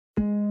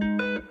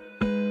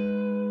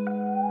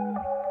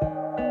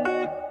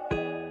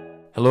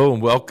Hello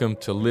and welcome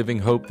to Living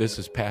Hope. This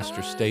is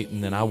Pastor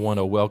Staten, and I want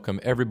to welcome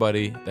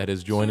everybody that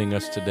is joining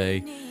us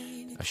today.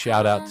 A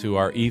shout out to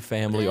our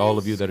e-family, all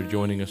of you that are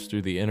joining us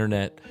through the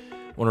internet.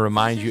 I want to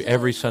remind you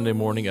every Sunday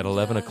morning at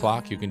 11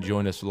 o'clock, you can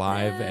join us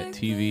live at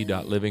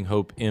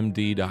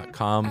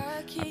tv.livinghopemd.com.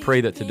 I pray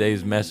that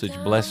today's message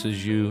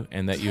blesses you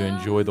and that you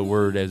enjoy the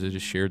word as it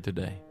is shared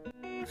today.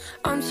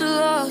 I'm too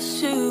lost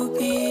to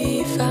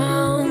be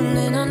found,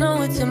 and I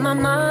know it's in my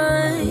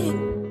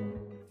mind.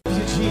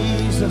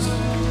 Jesus,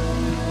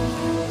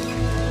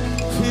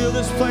 feel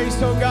this place,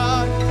 oh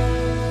God.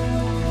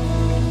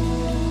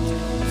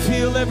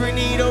 Feel every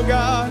need, oh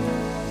God.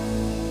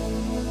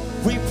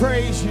 We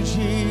praise you,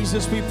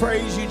 Jesus. We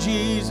praise you,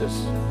 Jesus.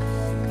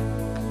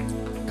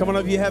 Come on,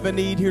 if you have a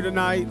need here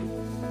tonight,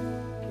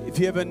 if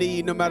you have a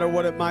need, no matter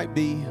what it might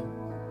be,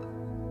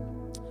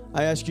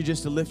 I ask you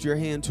just to lift your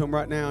hand to him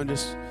right now and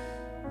just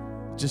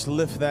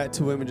lift that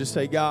to him and just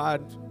say,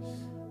 God,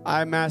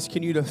 I'm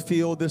asking you to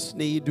feel this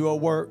need, do a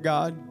work,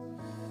 God.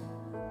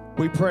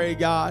 We pray,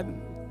 God,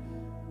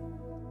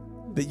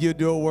 that you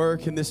do a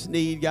work in this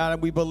need, God,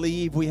 and we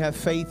believe, we have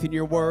faith in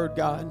your word,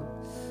 God.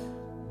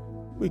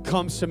 We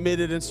come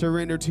submitted and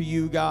surrendered to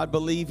you, God,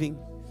 believing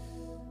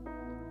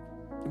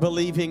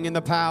in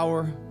the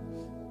power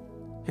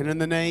and in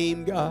the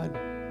name, God,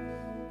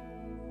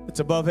 it's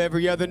above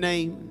every other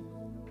name.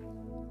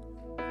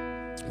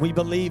 We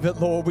believe it,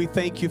 Lord. We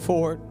thank you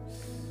for it.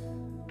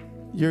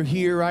 You're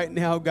here right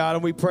now, God,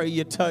 and we pray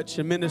you touch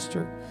and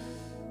minister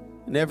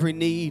in every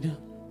need.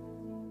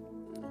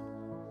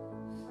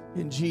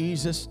 In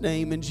Jesus'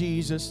 name, in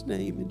Jesus'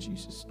 name, in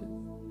Jesus'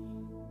 name.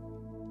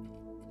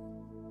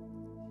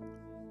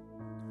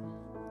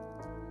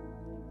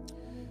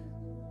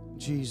 In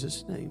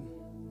Jesus' name.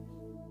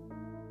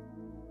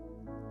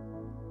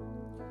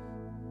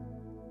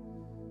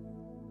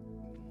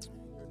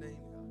 Your name,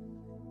 God.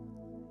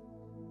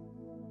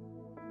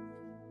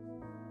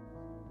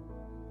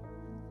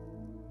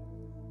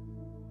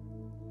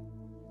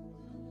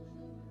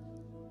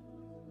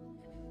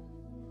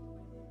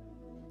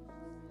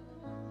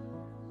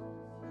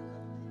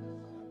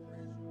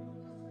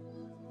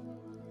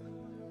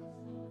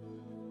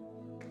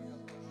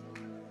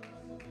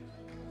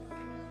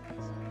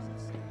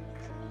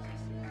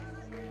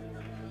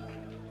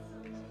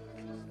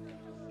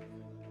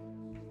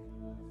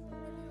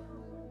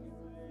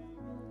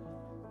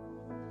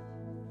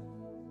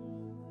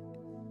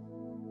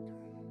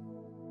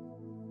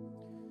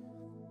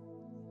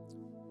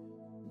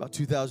 About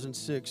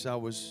 2006, I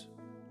was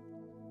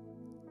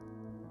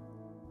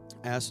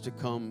asked to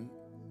come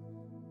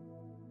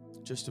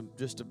just to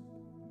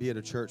be at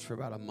a church for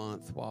about a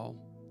month while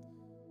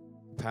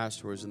the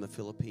pastor was in the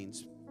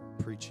Philippines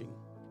preaching.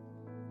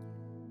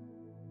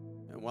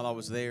 And while I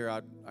was there,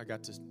 I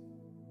got to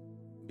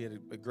be at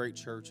a great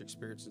church,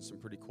 experiencing some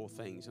pretty cool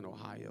things in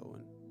Ohio.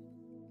 And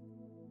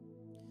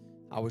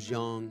I was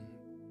young,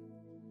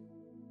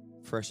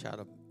 fresh out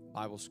of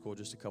Bible school,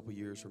 just a couple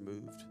years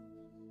removed.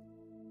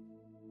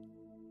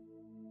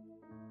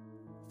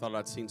 Thought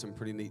I'd seen some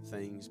pretty neat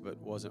things, but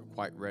wasn't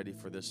quite ready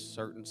for this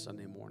certain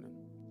Sunday morning.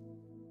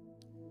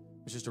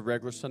 It was just a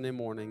regular Sunday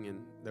morning,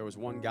 and there was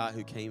one guy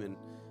who came in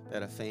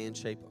at a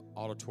fan-shaped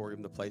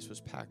auditorium. The place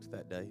was packed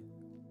that day.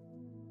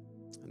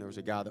 And there was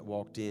a guy that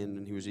walked in,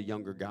 and he was a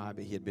younger guy,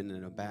 but he had been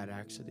in a bad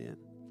accident.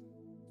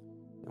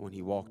 And when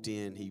he walked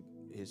in,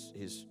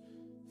 his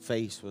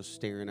face was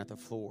staring at the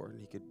floor,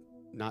 and he could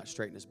not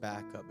straighten his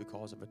back up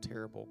because of this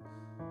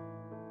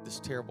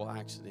terrible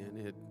accident.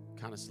 It had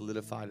kind of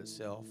solidified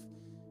itself.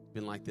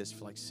 Been like this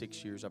for like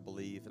 6 years, I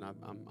believe, and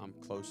I'm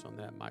close on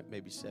that,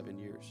 maybe 7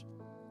 years.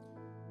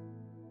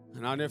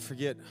 And I'll never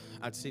forget,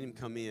 I'd seen him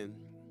come in,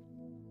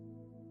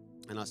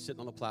 and I was sitting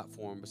on the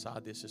platform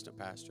beside the assistant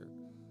pastor,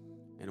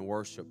 and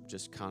worship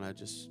just kind of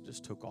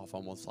just took off,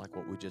 almost like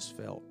what we just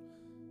felt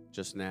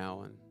just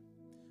now. And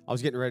I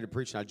was getting ready to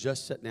preach, and I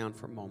just sat down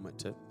for a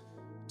moment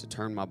to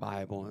turn my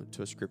Bible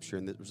to a scripture,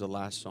 and it was the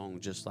last song,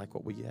 just like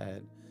what we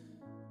had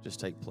just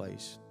take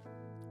place.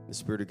 The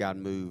Spirit of God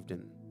moved,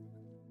 and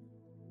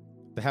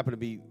they happened to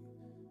be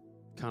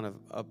kind of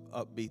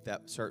upbeat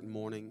that certain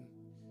morning.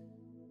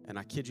 And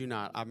I kid you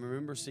not, I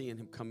remember seeing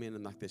him come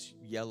in like this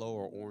yellow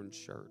or orange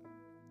shirt.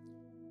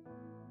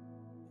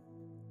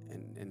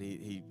 And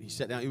he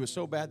sat down. It was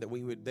so bad that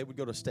they would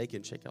go to Steak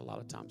and Shake a lot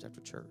of times after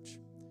church.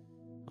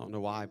 I don't know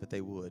why, but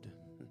they would.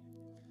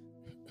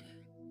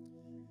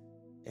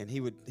 And he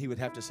would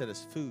have to set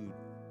his food,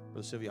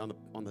 Brother Sylvia,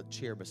 on the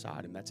chair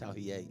beside him. That's how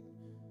he ate.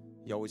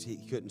 He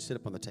couldn't sit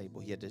up on the table.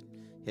 He had to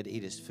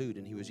eat his food,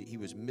 and he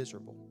was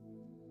miserable.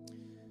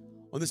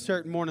 On this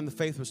certain morning, the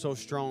faith was so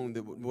strong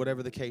that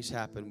whatever the case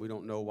happened, we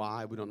don't know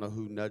why. We don't know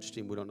who nudged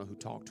him. We don't know who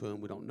talked to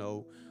him. We don't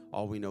know.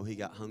 All we know, he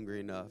got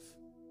hungry enough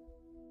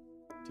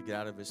to get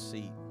out of his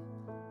seat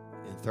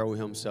and throw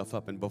himself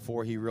up. And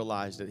before he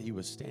realized that he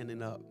was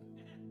standing up,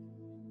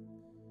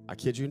 I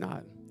kid you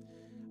not,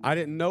 I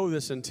didn't know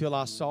this until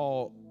I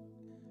saw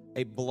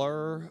a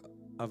blur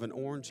of an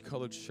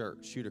orange-colored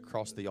shirt shoot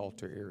across the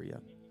altar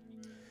area.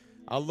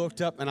 I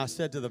looked up and I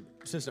said to the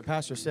assistant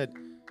pastor,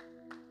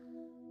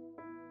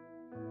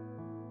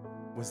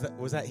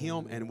 Was that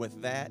him? And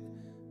with that,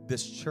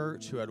 this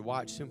church who had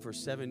watched him for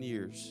 7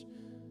 years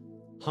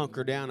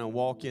hunker down and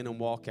walk in and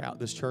walk out.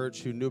 This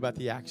church who knew about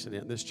the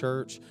accident. This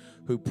church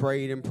who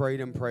prayed and prayed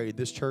and prayed.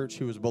 This church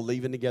who was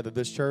believing together.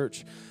 This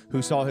church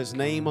who saw his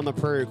name on the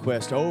prayer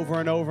request over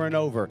and over and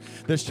over.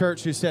 This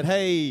church who said,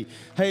 hey,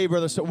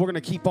 brother, so we're going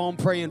to keep on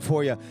praying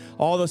for you.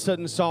 All of a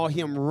sudden saw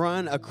him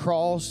run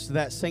across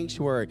that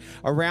sanctuary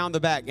around the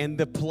back, and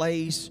the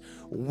place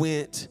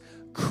went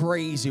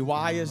crazy.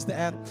 Why is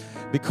that?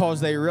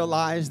 Because they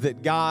realized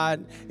that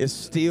God is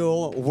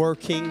still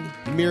working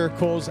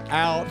miracles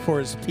out for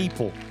his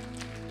people.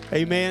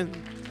 Amen.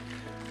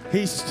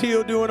 He's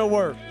still doing a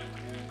work.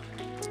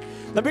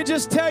 Let me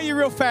just tell you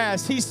real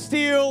fast, he's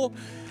still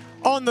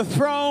on the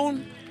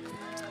throne.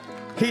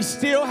 He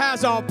still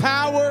has all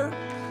power.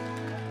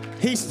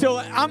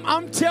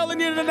 I'm telling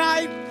you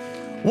tonight,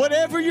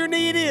 whatever your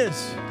need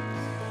is,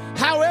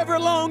 however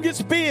long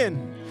it's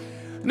been,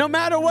 no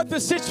matter what the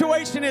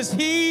situation is,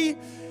 he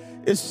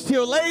is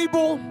still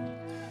able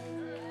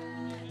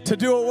to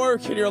do a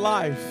work in your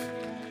life.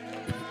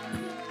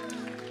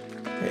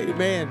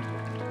 Amen.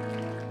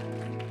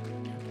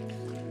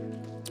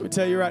 Let me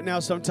tell you right now,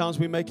 sometimes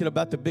we make it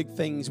about the big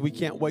things we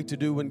can't wait to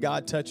do when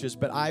God touches,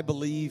 but I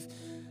believe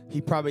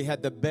he probably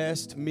had the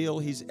best meal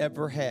he's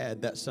ever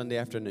had that Sunday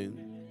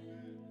afternoon.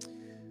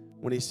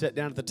 When he sat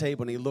down at the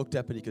table and he looked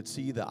up and he could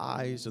see the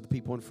eyes of the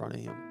people in front of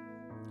him.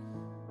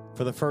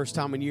 For the first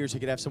time in years, he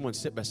could have someone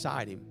sit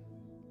beside him.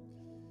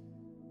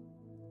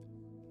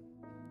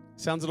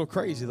 Sounds a little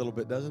crazy a little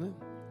bit, doesn't it?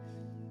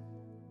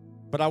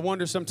 But I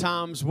wonder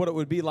sometimes what it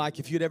would be like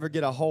if you'd ever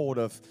get a hold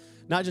of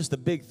not just the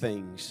big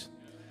things,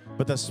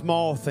 but the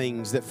small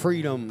things, that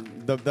freedom,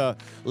 the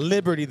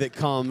liberty that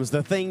comes,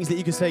 the things that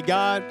you can say,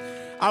 God,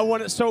 I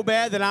want it so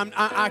bad that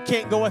I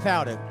can't go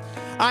without it.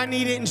 I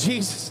need it in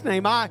Jesus'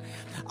 name.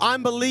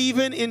 I'm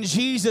believing in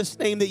Jesus'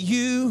 name that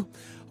you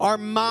are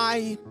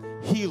my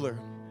healer.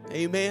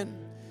 Amen.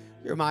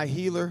 You're my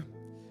healer,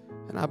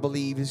 and I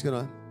believe he's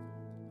gonna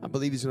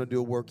do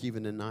a work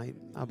even tonight.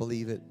 I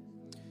believe it.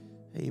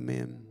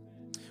 Amen.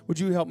 Would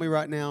you help me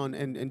right now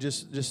and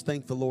just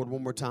thank the Lord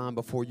one more time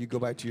before you go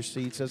back to your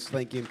seats? Let's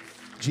thank him.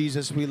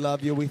 Jesus, we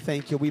love you. We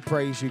thank you. We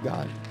praise you,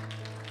 God.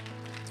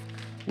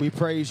 We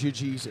praise you,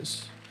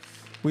 Jesus.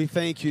 We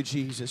thank you,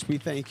 Jesus. We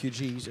thank you,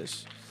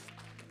 Jesus.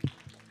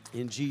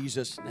 In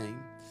Jesus'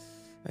 name.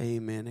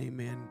 Amen.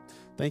 Amen.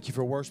 Thank you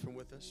for worshiping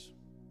with us.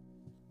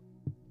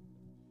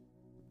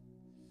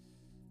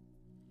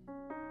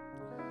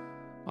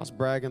 I was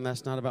bragging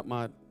last night about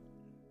my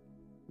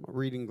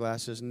reading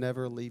glasses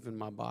never leaving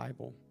my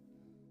Bible.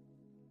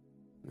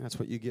 That's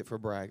what you get for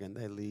bragging.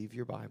 They leave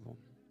your Bible.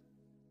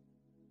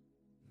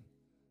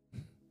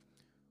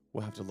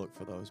 We'll have to look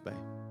for those, babe.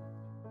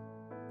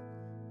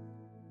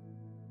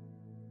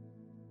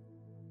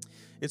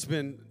 It's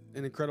been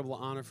an incredible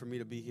honor for me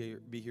to be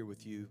here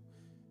with you,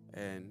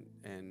 and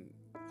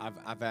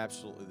I've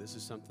absolutely, this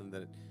is something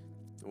that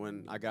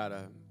when I got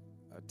a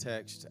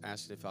text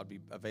asking if I'd be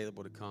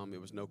available to come,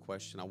 it was no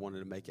question. I wanted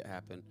to make it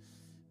happen.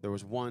 There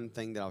was one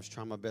thing that I was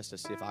trying my best to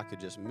see if I could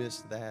just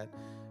miss that,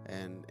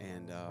 and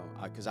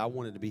because I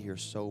wanted to be here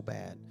so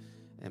bad,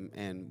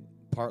 and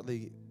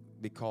partly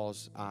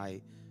because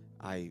I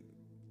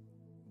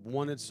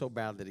wanted so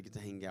badly to get to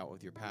hang out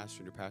with your pastor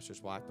and your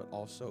pastor's wife, but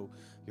also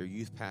your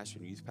youth pastor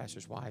and your youth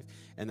pastor's wife.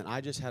 And then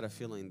I just had a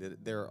feeling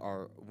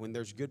that when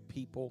there's good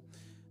people,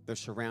 they're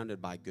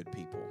surrounded by good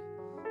people.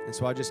 And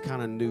so I just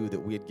kind of knew that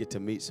we'd get to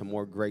meet some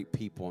more great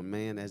people. And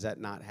man, has that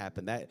not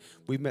happened?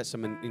 We've met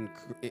some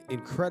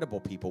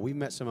incredible people. We've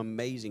met some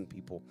amazing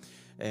people.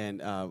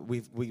 And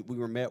we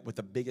were met with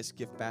the biggest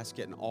gift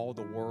basket in all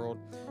the world.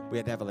 We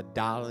had to have a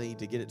dolly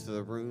to get it to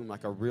the room,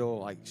 like a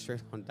real,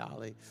 straight on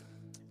dolly.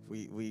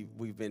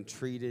 We've been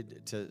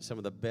treated to some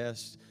of the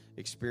best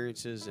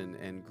experiences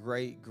and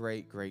great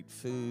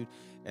food.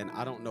 And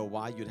I don't know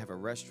why you'd have a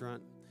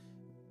restaurant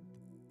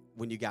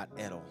when you got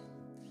Edel.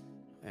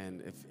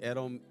 And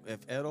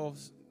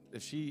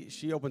if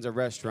she opens a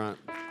restaurant,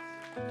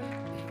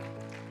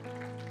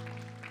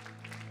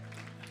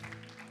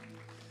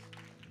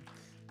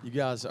 you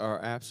guys are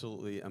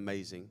absolutely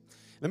amazing.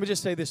 Let me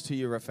just say this to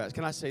you real fast.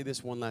 Can I say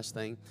this one last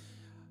thing?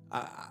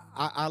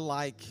 I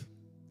like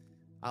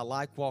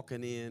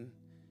walking in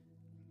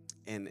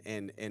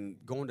and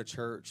going to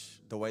church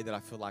the way that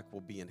I feel like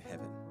we'll be in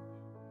heaven.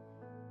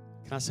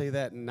 Can I say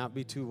that and not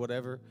be too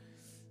whatever?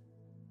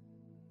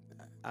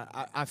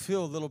 I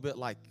feel a little bit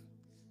like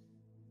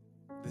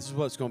this is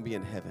what's going to be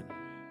in heaven.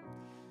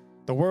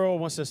 The world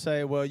wants to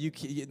say, well, you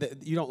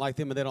don't like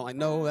them and they don't like.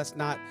 No, that's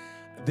not.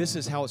 This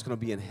is how it's going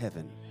to be in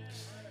heaven.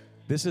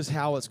 This is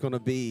how it's going to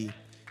be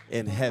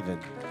in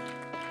heaven.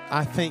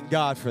 I thank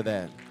God for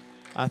that.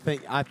 I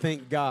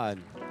thank God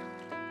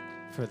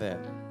for that.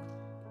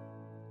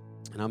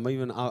 And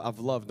I've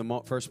loved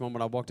the first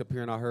moment I walked up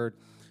here and I heard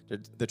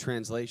the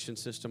translation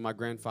system. My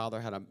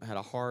grandfather had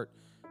a heart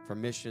for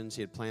missions.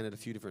 He had planted a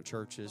few different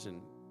churches,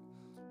 and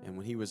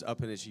when he was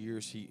up in his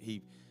years,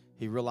 he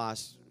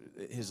realized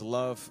his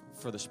love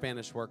for the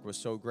Spanish work was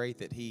so great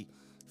that he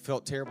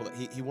felt terrible that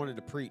he wanted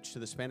to preach to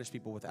the Spanish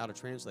people without a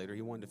translator.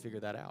 He wanted to figure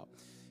that out.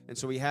 And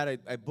so he had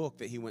a book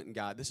that he went and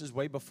got. This is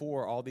way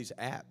before all these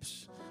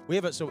apps. We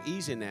have it so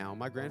easy now.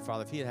 My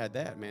grandfather, if he had had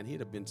that, man,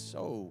 he'd have been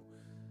so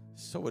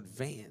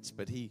advanced.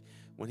 But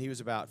when he was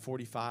about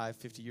 45,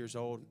 50 years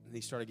old,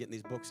 he started getting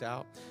these books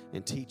out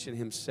and teaching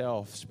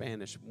himself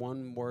Spanish,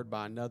 one word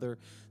by another.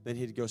 Then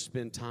he'd go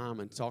spend time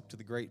and talk to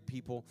the great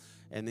people,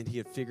 and then he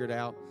had figured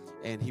out,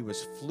 and he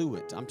was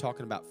fluent. I'm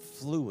talking about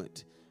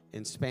fluent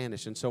in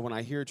Spanish. And so when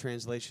I hear a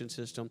translation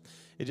system,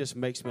 it just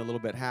makes me a little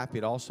bit happy.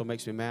 It also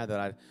makes me mad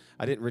that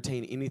I didn't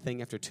retain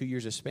anything after 2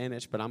 years of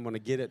Spanish, but I'm going to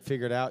get it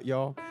figured out,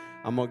 y'all.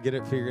 I'm going to get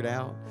it figured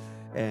out.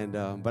 And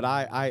but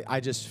I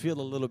just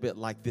feel a little bit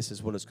like this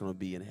is what it's going to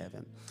be in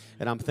heaven.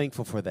 And I'm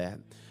thankful for that.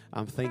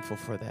 I'm thankful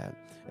for that.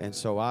 And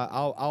so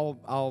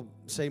I'll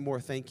say more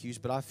thank yous,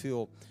 but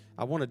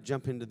I want to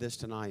jump into this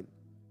tonight.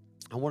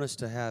 I want us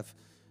to have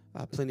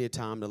plenty of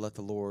time to let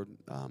the Lord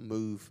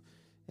move,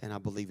 and I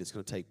believe it's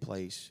going to take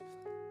place.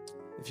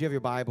 If you have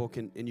your Bible,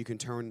 and you can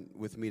turn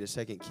with me to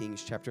 2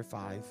 Kings chapter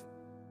 5.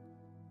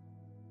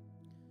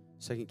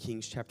 2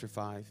 Kings chapter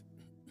 5.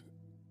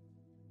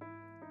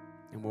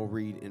 And we'll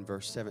read in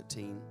verse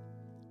 17,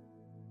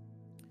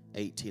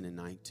 18, and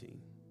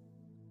 19.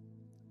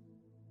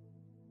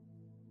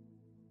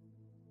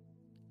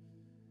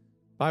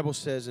 Bible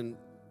says in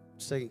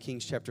 2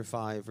 Kings chapter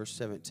 5, verse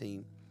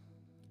 17,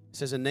 it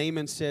says, And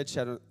Naaman said,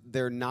 Shall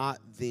there not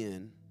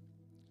then,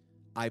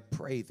 I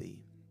pray thee,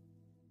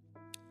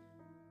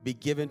 be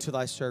given to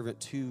thy servant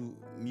 2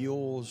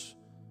 mules'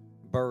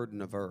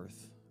 burden of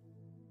earth?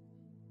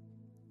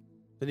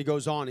 Then he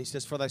goes on, he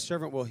says, For thy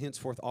servant will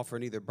henceforth offer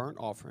neither burnt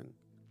offering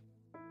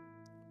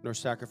nor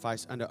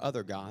sacrifice unto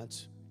other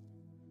gods,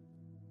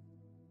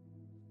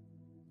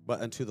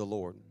 but unto the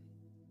Lord.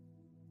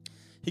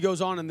 He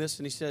goes on in this,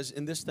 and he says,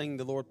 In this thing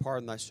the Lord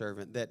pardon thy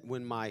servant, that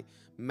when my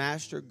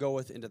master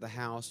goeth into the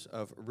house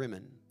of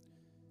Rimmon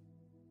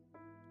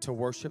to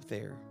worship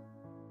there,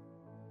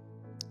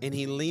 and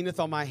he leaneth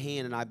on my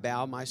hand, and I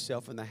bow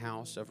myself in the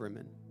house of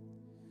Rimmon.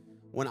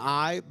 When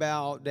I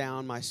bow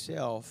down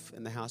myself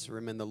in the house of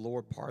Rimmon, the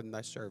Lord pardon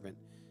thy servant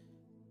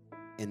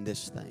in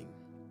this thing.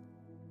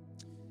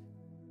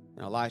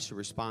 And Elisha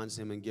responds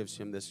to him and gives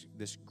him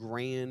this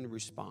grand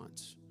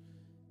response.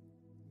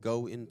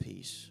 Go in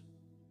peace.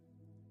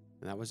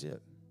 And that was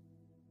it.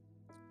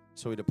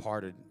 So he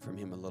departed from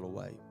him a little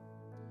way.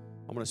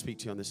 I'm going to speak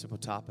to you on this simple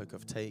topic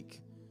of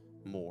take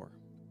more.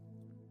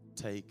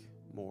 Take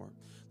more.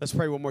 Let's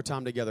pray one more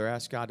time together.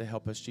 Ask God to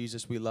help us.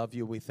 Jesus, we love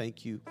you. We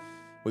thank you.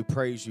 We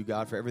praise you,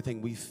 God, for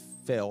everything we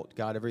felt,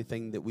 God,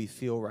 everything that we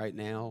feel right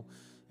now,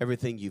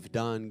 everything you've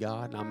done,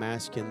 God. And I'm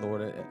asking,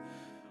 Lord,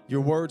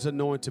 your word's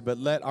anointed, but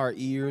let our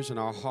ears and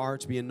our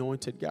hearts be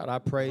anointed, God. I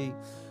pray,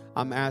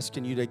 I'm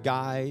asking you to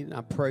guide.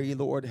 I pray,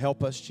 Lord,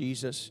 help us,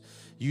 Jesus.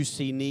 You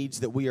see needs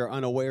that we are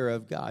unaware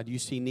of, God. You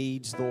see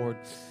needs, Lord.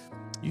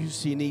 You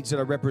see needs that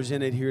are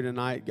represented here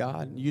tonight,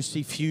 God. You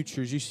see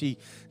futures. You see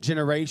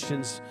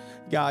generations,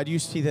 God. You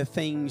see the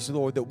things,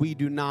 Lord, that we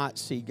do not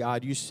see,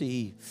 God. You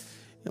see.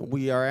 And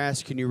we are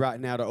asking you right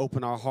now to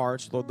open our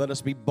hearts, Lord. Let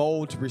us be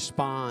bold to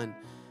respond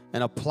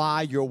and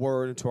apply your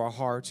word into our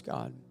hearts,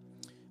 God.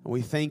 And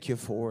we thank you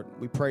for it.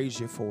 We praise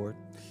you for it.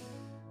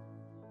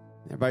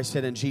 Everybody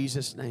said in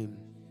Jesus' name,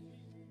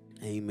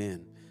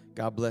 amen.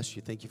 God bless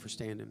you. Thank you for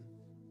standing.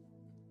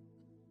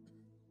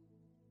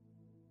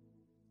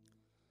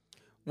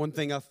 One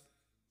thing I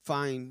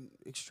find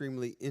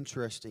extremely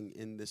interesting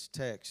in this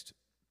text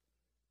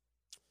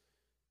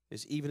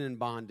is even in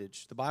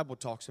bondage. The Bible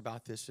talks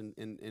about this, and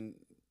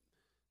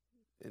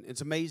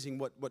it's amazing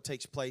what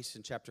takes place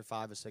in chapter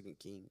 5 of 2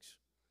 Kings.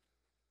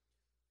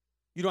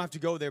 You don't have to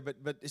go there, but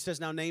it says,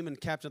 Now Naaman,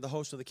 captain of the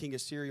host of the king of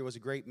Syria, was a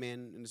great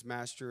man, and his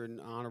master and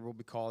honorable,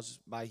 because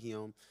by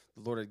him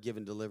the Lord had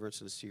given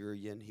deliverance in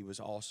Syria, and he was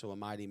also a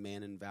mighty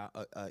man in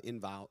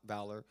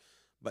valor,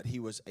 but he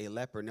was a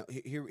leper. Now,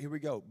 here we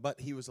go. But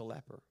he was a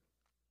leper.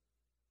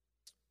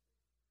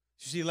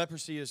 You see,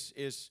 leprosy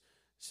is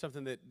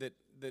something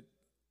that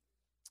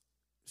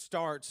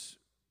starts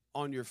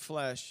on your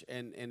flesh,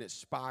 and it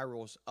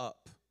spirals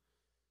up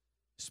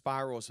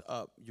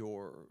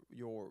your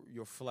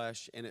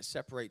flesh, and it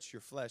separates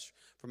your flesh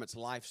from its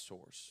life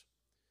source.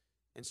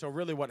 And so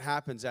really what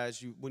happens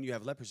when you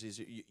have leprosy is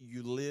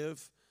you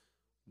live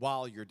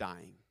while you're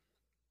dying.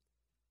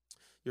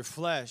 Your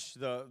flesh,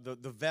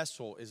 the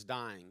vessel is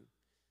dying,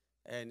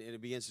 and it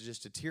begins to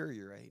just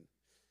deteriorate.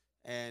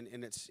 And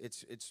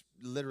it's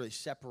literally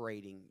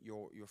separating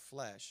your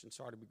flesh. And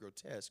sorry to be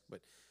grotesque,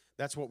 but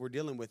that's what we're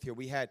dealing with here.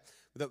 We had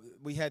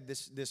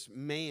this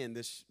man,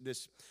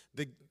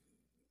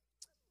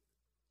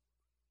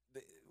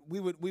 we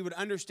would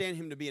understand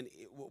him to be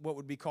what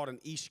would be called an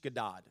Ish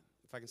Gadad,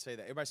 if I can say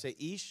that. Everybody say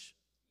Ish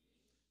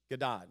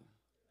Gadad.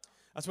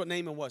 That's what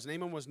Naaman was.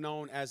 Naaman was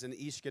known as an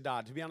Ish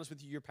Gadad. To be honest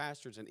with you, your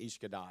pastor's an Ish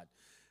Gadad.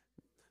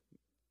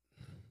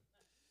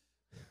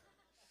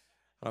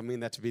 I don't mean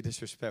that to be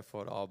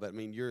disrespectful at all, but I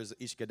mean you're as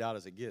Ish Gadad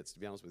as it gets, to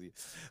be honest with you.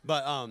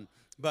 But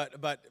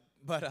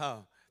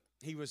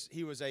he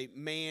was a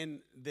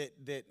man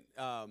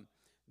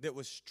that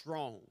was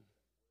strong.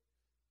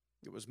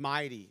 It was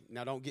mighty.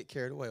 Now, don't get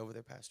carried away over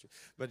there, Pastor.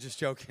 But just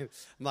joking.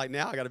 I'm like,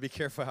 now I got to be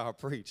careful how I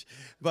preach.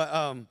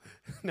 But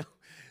no.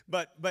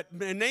 But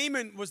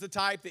Naaman was the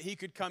type that he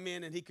could come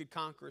in and he could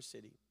conquer a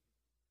city.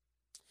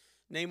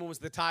 Naaman was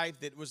the type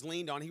that was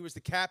leaned on. He was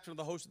the captain of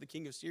the host of the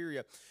king of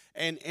Syria.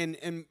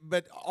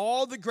 But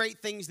all the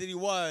great things that he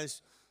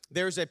was,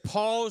 there's a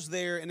pause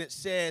there, and it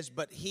says,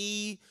 but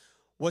he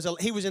was an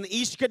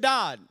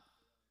Ishkadad,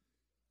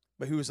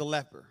 but he was a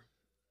leper.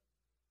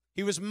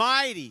 He was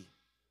mighty,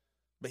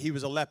 but he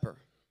was a leper.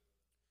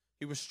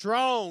 He was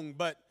strong,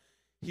 but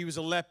he was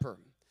a leper.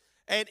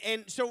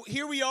 And so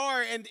here we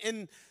are,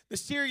 and the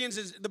Syrians,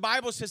 as the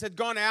Bible says, had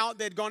gone out.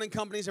 They had gone in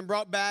companies and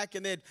brought back,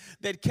 and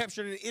they'd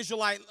captured an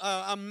Israelite,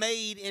 a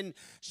maid, and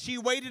she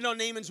waited on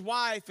Naaman's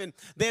wife, and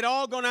they'd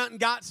all gone out and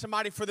got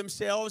somebody for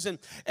themselves, and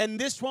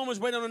this one was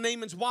waiting on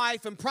Naaman's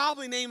wife, and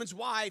probably Naaman's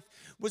wife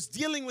was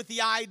dealing with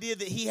the idea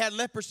that he had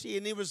leprosy,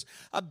 and it was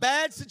a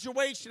bad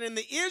situation, and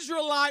the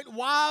Israelite,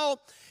 while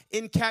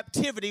in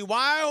captivity,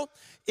 while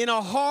in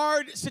a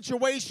hard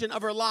situation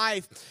of her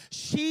life,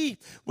 she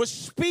was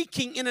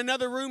speaking in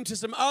another room to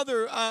some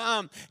other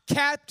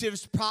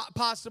captives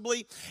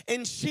possibly,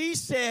 and she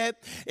said,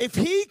 if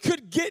he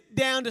could get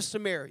down to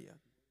Samaria,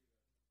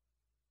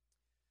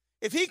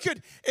 if he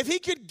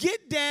could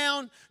get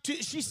down to,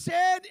 she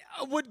said,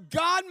 would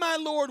God my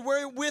Lord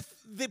were with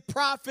the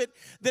prophet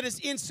that is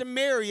in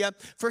Samaria,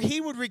 for he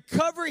would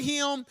recover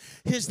him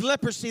his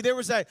leprosy. There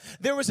was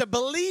a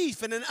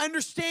belief and an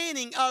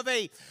understanding of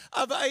a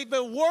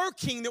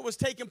working that was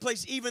taking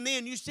place even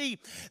then. You see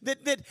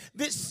that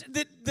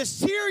the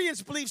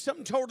Syrians believed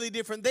something totally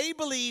different. They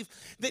believed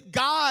that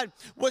God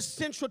was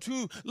central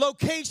to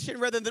location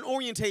rather than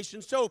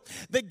orientation. So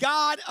the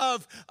God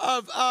of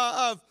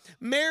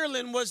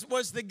Maryland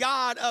was the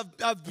God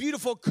of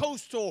beautiful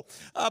coastal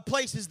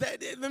places.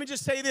 Let me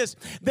just say this.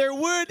 There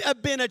would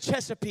have been a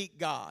Chesapeake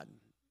God.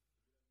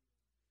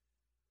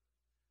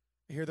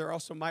 Here there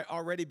also might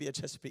already be a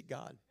Chesapeake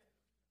God.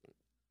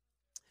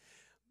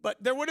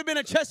 But there would have been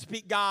a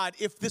Chesapeake God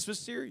if this was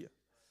Syria.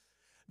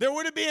 There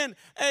would have been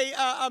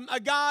a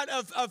God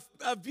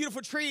of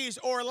beautiful trees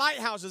or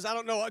lighthouses. I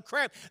don't know, a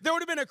crab. There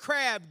would have been a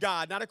crab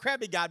God. Not a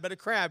crabby God, but a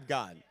crab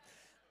God.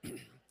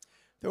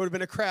 There would have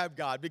been a crab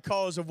God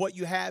because of what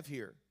you have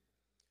here.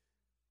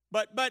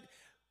 But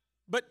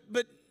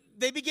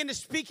they begin to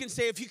speak and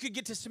say, if you could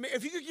get to Samaria,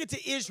 if you could get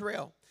to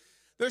Israel,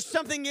 there's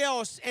something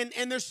else, and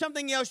there's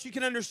something else you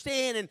can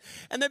understand.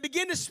 And they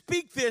begin to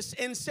speak this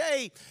and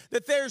say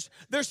that there's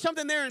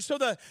something there. And so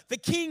the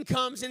king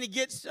comes and he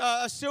gets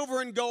silver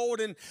and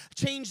gold and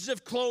changes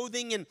of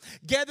clothing and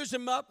gathers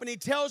them up, and he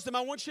tells them,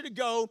 I want you to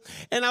go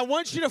and I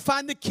want you to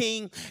find the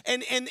king.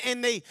 And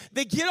they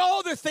get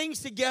all their things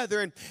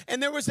together,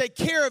 and there was a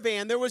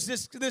caravan. There was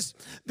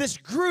this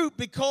group,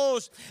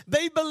 because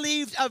they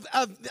believed of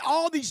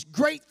all these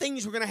great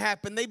things were going to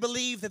happen. They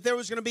believed that there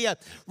was going to be a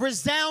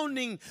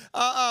resounding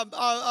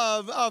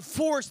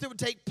force that would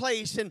take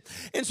place. And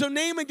so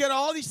Naaman got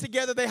all these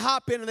together. They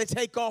hop in and they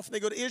take off and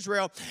they go to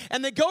Israel.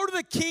 And they go to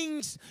the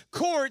king's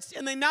courts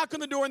and they knock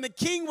on the door. And the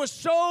king was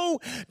so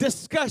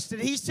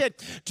disgusted. He said,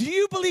 do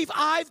you believe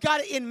I've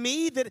got it in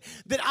me that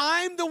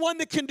I'm the one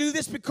that can do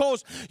this?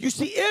 Because you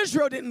see,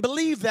 Israel didn't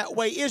believe that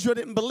way. Israel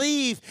didn't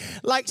believe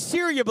like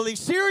Syria believed.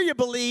 Syria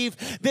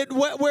believed that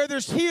where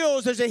there's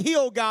hills, there's a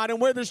hill God. And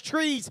where there's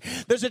trees,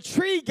 there's a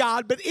tree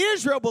God. But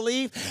Israel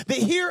believed that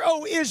hear,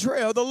 O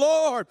Israel, the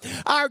Lord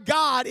our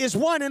God is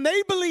one. And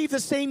they believe the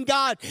same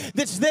God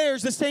that's there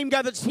is the same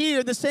God that's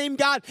here. The same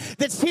God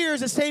that's here is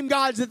the same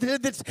God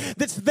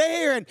that's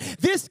there. And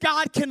this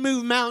God can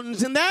move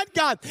mountains, and that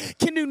God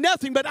can do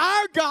nothing. But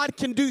our God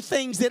can do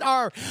things that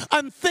are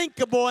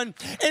unthinkable. And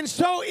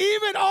so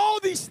even all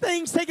these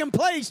things taking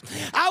place,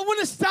 I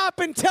want to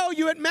stop and tell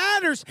you, it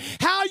matters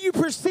how you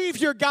perceive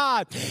your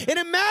God. And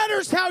it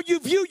matters how you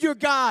view your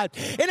God.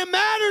 And it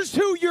matters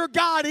who your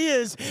God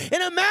is.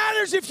 And it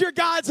matters if your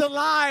God's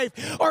alive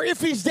or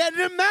if he's dead.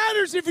 And it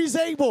matters if he's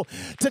able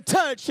to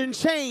touch and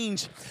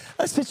change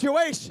a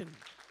situation.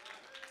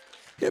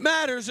 It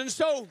matters. And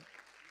so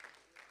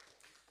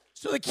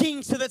the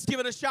king said, let's give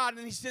it a shot.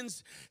 And he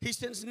sends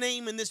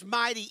Naaman, this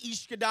mighty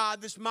Ishkadad,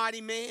 this mighty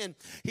man.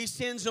 He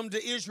sends him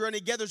to Israel, and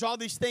he gathers all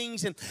these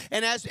things. And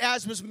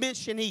as was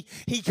mentioned,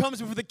 he comes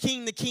before the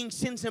king. The king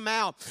sends him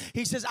out.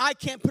 He says, I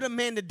can't put a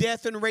man to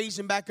death and raise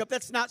him back up.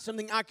 That's not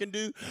something I can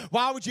do.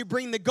 Why would you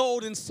bring the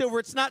gold and silver?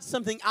 It's not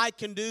something I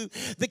can do.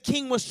 The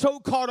king was so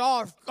caught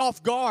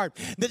off guard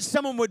that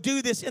someone would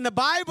do this. And the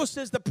Bible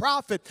says the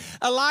prophet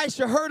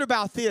Elisha heard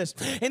about this.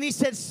 And he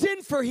said,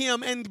 send for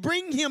him and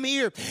bring him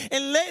here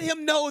and let him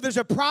know there's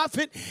a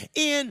prophet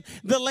in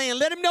the land.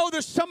 Let him know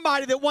there's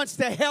somebody that wants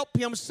to help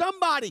him,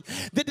 somebody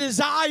that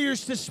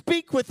desires to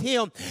speak with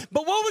him.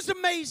 But what was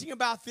amazing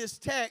about this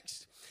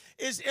text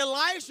is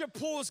Elisha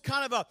pulls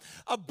kind of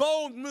a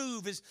bold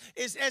move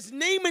as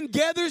Naaman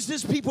gathers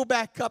his people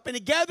back up, and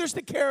he gathers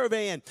the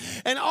caravan,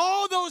 and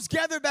all those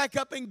gather back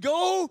up and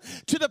go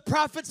to the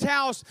prophet's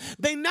house.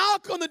 They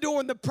knock on the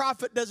door, and the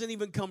prophet doesn't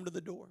even come to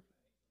the door.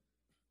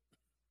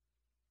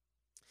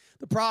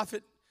 The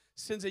prophet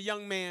sends a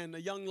young man, a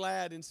young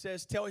lad, and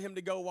says, tell him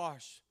to go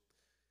wash.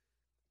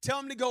 Tell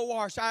him to go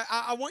wash.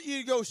 I want you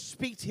to go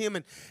speak to him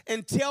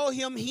and tell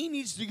him he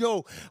needs to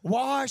go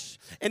wash.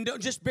 And don't,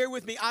 just bear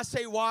with me. I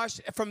say wash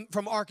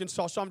from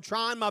Arkansas, so I'm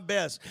trying my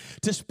best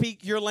to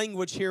speak your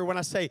language here when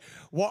I say,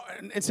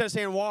 instead of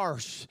saying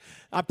wash.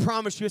 I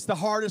promise you it's the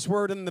hardest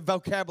word in the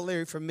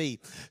vocabulary for me.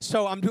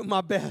 So I'm doing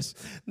my best.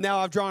 Now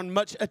I've drawn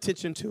much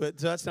attention to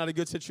it, so that's not a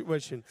good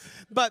situation.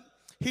 But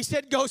he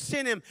said, go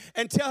send him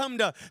and tell him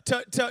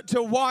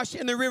to wash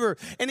in the river.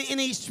 And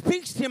he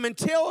speaks to him and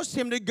tells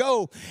him to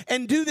go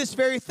and do this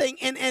very thing.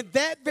 And at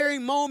that very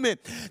moment,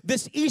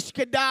 this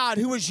Ishkadad,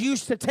 who was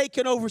used to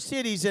taking over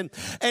cities and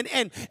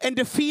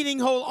defeating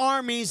whole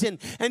armies and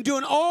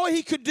doing all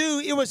he could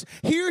do,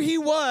 here he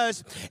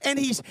was, and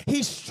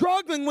he's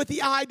struggling with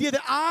the idea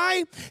that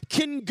I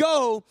can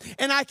go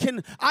and I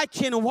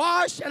can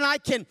wash and I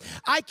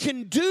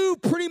can do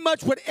pretty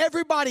much what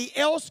everybody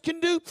else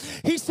can do.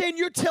 He's saying,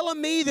 you're telling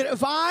me that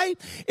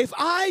if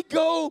I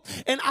go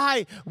and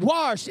I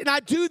wash and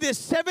I do this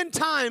 7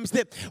 times,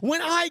 that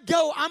when I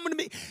go, I'm going to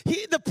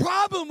be... The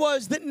problem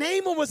was that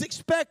Naaman was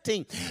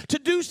expecting to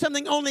do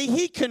something only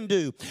he can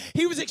do.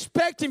 He was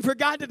expecting for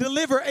God to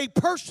deliver a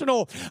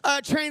personal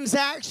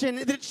transaction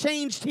that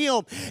changed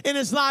him in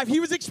his life. He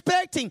was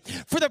expecting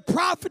for the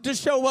prophet to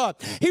show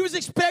up. He was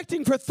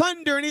expecting for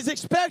thunder, and he's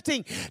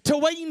expecting to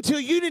wait until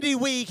Unity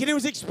Week, and he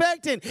was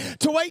expecting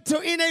to wait till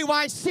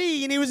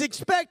NAYC, and he was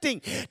expecting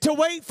to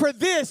wait for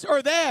this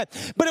or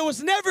that, but it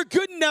was never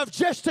good enough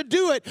just to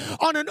do it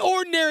on an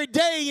ordinary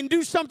day and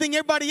do something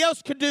everybody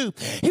else could do.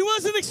 He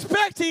wasn't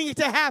expecting it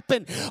to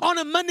happen on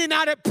a Monday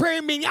night at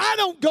prayer meeting. I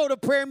don't go to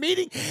prayer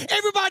meeting.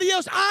 Everybody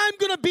else, I'm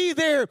going to be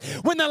there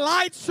when the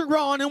lights are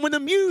on and when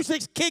the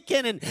music's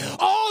kicking and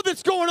all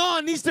that's going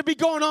on needs to be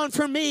going on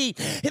for me.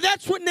 And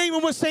that's what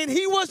Naaman was saying.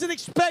 He wasn't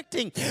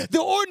expecting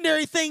the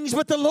ordinary things,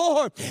 but the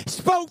Lord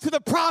spoke to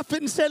the prophet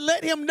and said,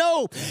 let him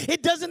know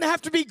it doesn't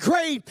have to be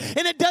great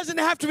and it doesn't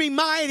have to be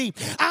mighty.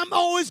 I'm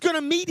always going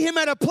to meet him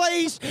at a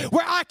place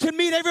where I can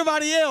meet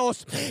everybody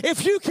else.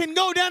 If you can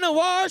go down and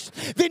wash,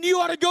 then you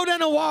ought to go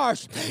down and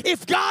wash.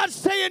 If God's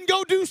saying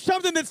go do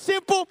something that's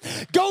simple,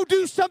 go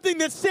do something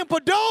that's simple.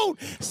 Don't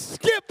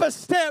skip a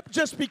step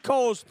just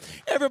because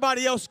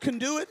everybody else can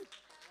do it.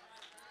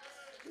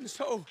 And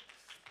so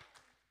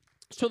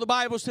the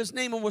Bible says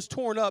Naaman was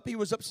torn up. He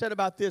was upset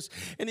about this.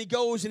 And he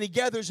goes and he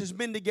gathers his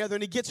men together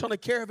and he gets on a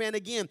caravan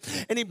again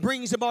and he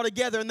brings them all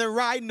together and they're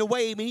riding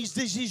away. I mean, he's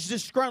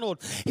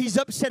disgruntled. He's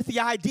upset at the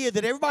idea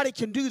that everybody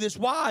can do this.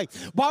 Why?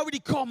 Why would he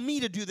call me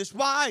to do this?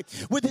 Why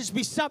would this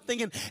be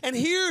something? And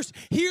here's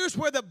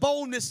where the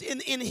boldness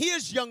in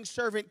his young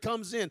servant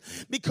comes in.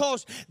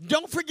 Because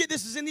don't forget,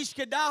 this is in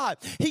Ishkadad.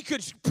 He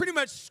could pretty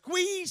much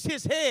squeeze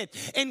his head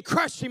and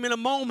crush him in a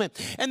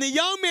moment. And the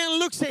young man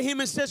looks at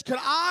him and says, could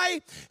I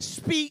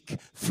speak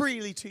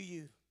freely to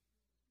you?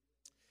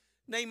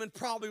 Naaman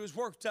probably was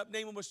worked up.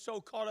 Naaman was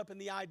so caught up in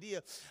the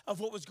idea of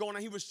what was going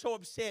on. He was so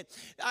upset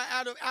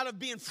out of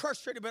being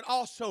frustrated, but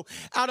also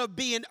out of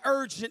being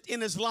urgent in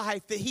his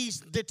life that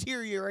he's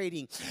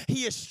deteriorating.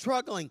 He is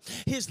struggling.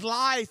 His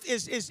life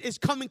is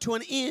coming to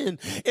an end.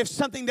 If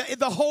something that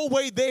the whole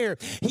way there,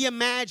 he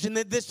imagined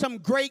that some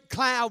great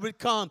cloud would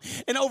come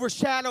and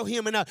overshadow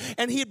him,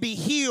 and he'd be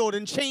healed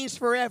and changed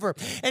forever.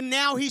 And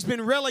now he's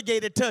been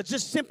relegated to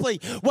just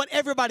simply what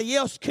everybody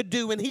else could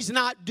do, and he's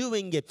not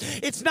doing it.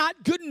 It's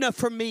not good enough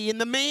for me. And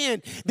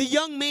the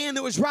young man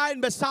that was riding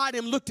beside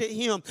him looked at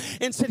him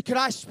and said, could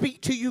I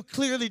speak to you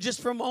clearly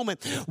just for a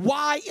moment?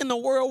 Why in the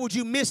world would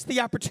you miss the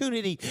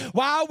opportunity?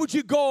 Why would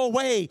you go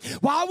away?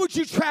 Why would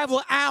you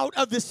travel out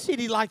of the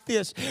city like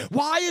this?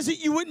 Why is it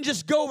you wouldn't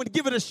just go and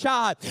give it a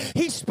shot?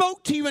 He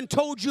spoke to you and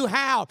told you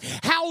how.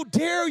 How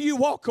dare you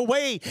walk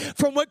away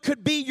from what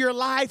could be your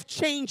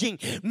life-changing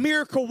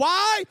miracle?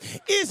 Why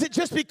is it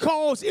just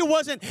because it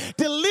wasn't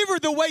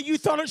delivered the way you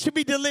thought it should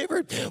be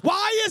delivered?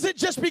 Why is it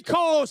just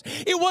because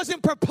it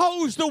wasn't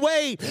proposed the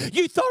way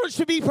you thought it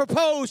should be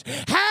proposed?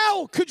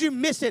 How could you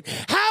miss it?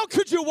 How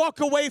could you walk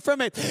away from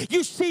it?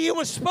 You see, it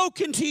was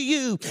spoken to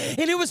you,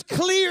 and it was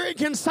clear and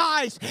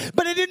concise,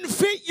 but it didn't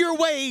fit your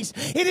ways.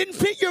 It didn't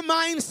fit your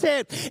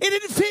mindset. It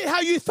didn't fit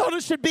how you thought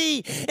it should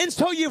be, and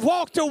so you've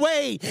walked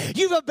away.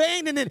 You've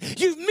abandoned it.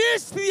 You've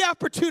missed the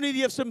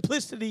opportunity of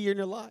simplicity in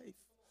your life.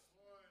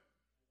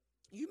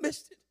 You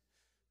missed it.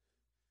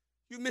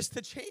 You missed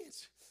the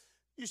chance.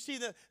 You see,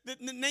 the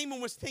Naaman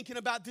was thinking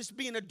about this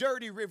being a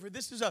dirty river.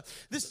 This is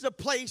a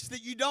place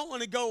that you don't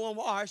want to go and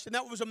wash. And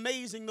that was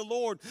amazing. The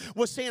Lord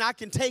was saying, I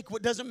can take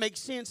what doesn't make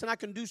sense and I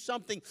can do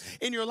something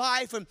in your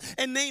life.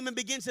 And Naaman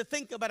begins to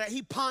think about it.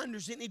 He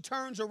ponders it and he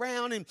turns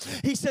around and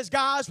he says,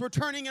 guys, we're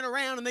turning it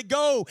around. And they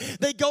go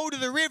to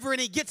the river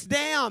and he gets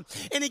down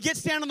in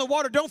the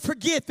water. Don't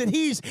forget that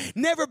he's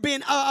never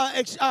been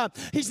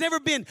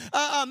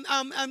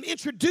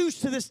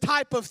introduced to this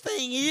type of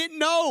thing. He didn't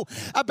know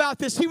about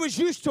this. He was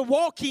used to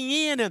walking walking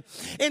in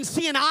and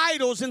seeing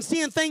idols and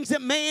seeing things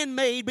that man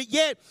made, but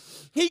yet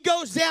he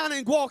goes down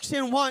and walks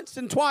in once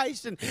and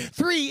twice and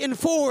 3 and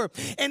 4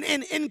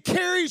 and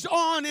carries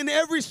on in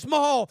every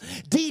small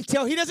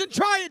detail. He doesn't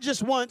try it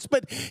just once,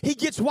 but he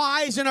gets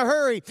wise in a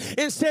hurry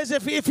and says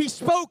if he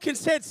spoke and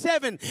said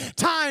 7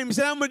 times,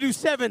 then I'm going to do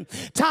 7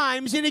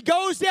 times. And he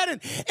goes down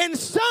and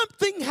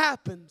something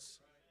happens.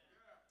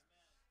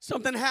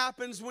 Something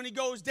happens when he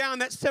goes down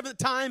that 7th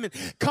time and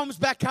comes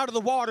back out of the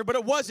water. But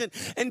it wasn't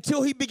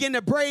until he began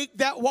to break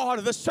that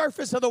water, the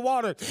surface of the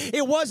water.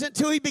 It wasn't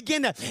until he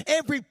began to,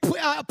 every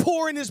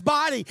pore in his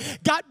body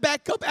got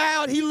back up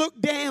out. He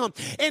looked down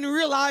and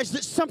realized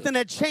that something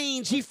had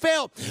changed. He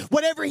felt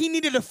whatever he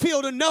needed to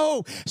feel to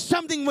know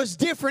something was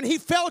different. He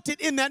felt it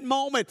in that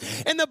moment.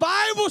 And the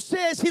Bible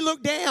says he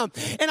looked down.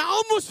 And I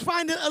almost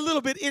find it a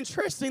little bit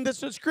interesting that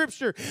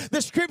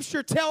the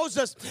scripture tells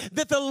us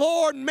that the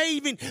Lord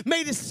made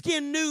his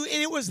skin new,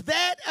 and it was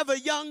that of a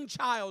young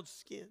child's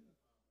skin.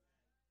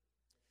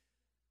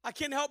 I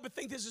can't help but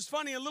think this is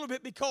funny a little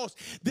bit because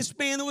this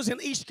man that was in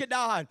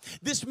Ishkadad,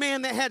 this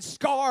man that had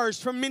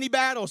scars from many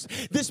battles,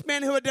 this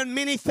man who had done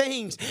many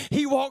things,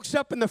 he walks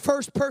up and the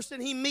first person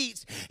he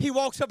meets, he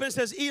walks up and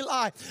says,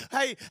 Eli,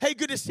 hey,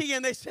 good to see you.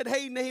 And they said,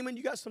 hey, Naaman,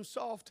 you got some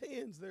soft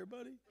hands there,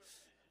 buddy.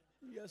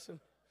 You got some.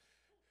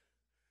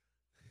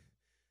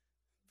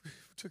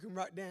 Took him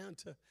right down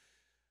to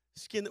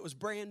skin that was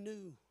brand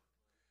new.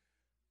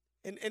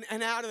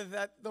 And out of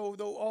that, though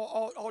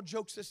all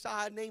jokes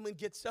aside, Naaman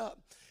gets up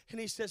and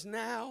he says,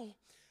 now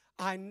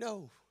I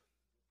know.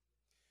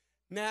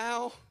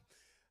 Now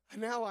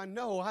I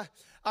know.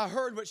 I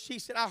heard what she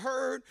said. I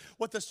heard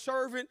what the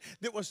servant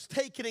that was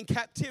taken in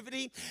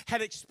captivity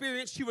had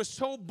experienced. She was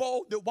so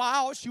bold that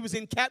while she was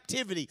in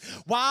captivity,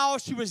 while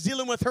she was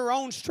dealing with her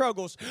own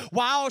struggles,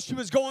 while she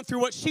was going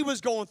through what she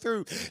was going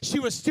through, she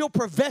was still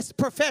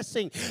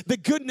professing the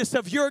goodness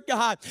of your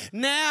God.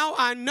 Now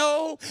I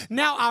know,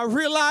 now I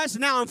realize,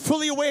 now I'm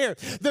fully aware.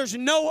 There's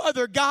no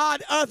other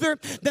God other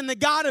than the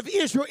God of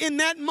Israel. In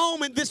that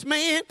moment, this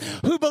man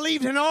who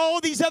believed in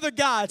all these other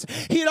gods,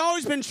 he had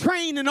always been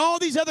trained in all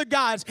these other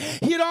gods.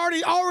 He had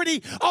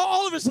already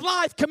all of his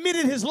life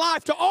committed his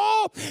life to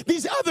all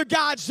these other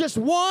gods. Just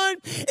one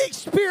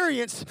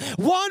experience,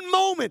 one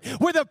moment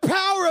where the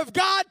power of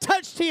God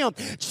touched him,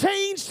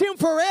 changed him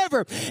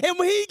forever. And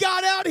when he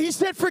got out, he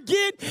said,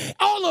 forget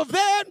all of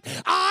that.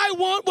 I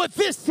want what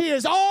this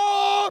is.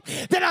 All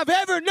that I've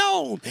ever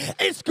known,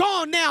 it's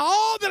gone now.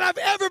 All that I've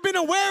ever been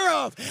aware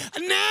of.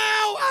 Now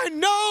I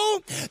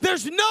know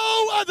there's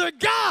no other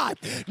God,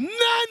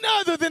 none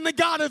other than the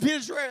God of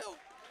Israel.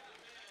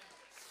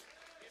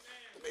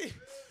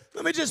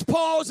 Let me just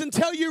pause and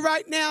tell you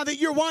right now that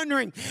you're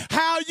wondering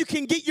how you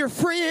can get your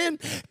friend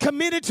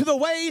committed to the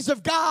ways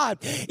of God.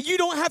 You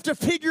don't have to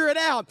figure it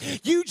out.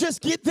 You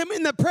just get them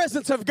in the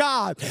presence of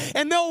God.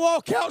 And they'll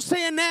walk out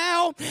saying,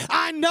 now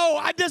I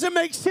know. It doesn't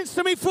make sense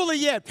to me fully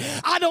yet.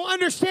 I don't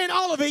understand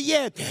all of it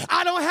yet.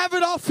 I don't have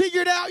it all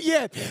figured out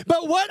yet.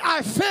 But what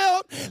I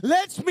felt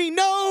lets me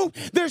know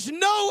there's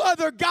no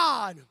other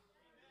God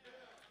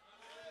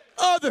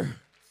other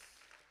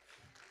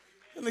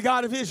than the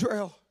God of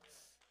Israel.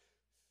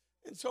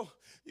 And so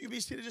you can be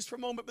seated just for a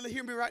moment, but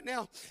hear me right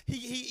now.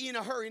 He in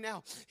a hurry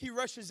now. He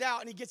rushes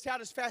out and he gets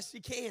out as fast as he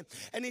can.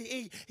 And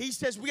he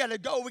says, we got to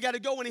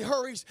go. And he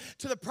hurries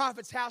to the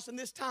prophet's house. And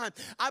this time,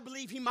 I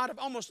believe he might have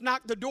almost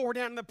knocked the door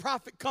down. And the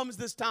prophet comes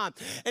this time.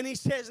 And he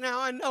says,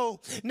 now I know.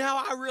 Now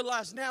I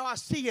realize. Now I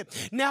see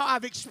it. Now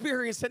I've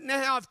experienced it.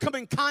 Now I've come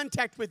in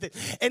contact with it.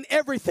 And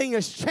everything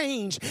has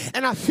changed.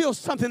 And I feel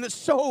something that's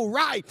so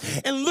right.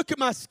 And look at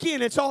my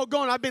skin. It's all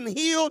gone. I've been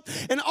healed.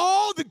 And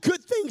all the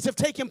good things have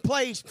taken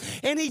place.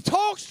 And he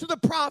talks to the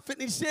prophet,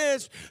 and he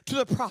says to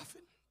the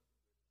prophet,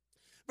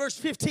 verse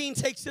 15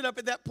 takes it up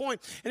at that point,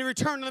 and he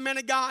returned to the man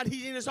of God,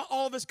 he and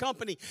all of his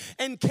company,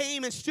 and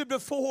came and stood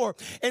before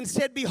and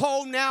said,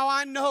 behold, now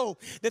I know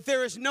that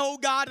there is no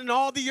God in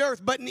all the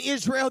earth but in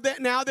Israel.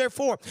 That now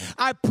therefore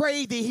I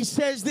pray thee, he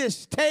says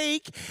this,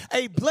 take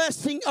a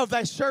blessing of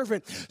thy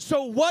servant.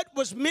 So what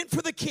was meant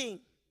for the king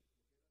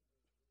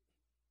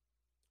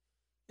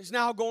is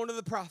now going to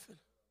the prophet.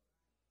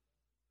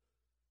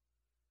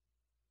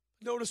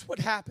 Notice what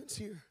happens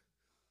here.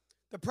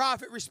 The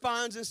prophet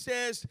responds and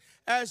says,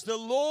 as the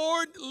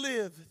Lord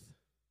liveth,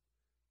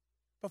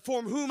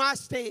 before whom I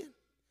stand,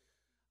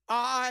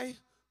 I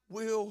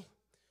will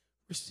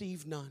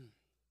receive none.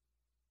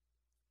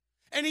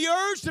 And he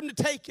urged him to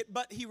take it,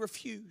 but he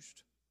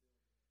refused.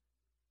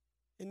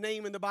 And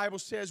Naaman, the Bible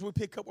says, we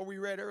pick up what we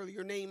read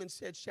earlier, Naaman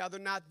said, shall there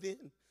not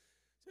then?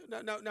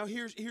 Now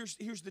here's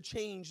the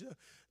change,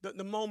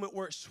 the moment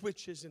where it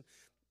switches. And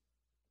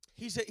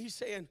he's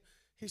saying,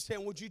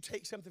 would you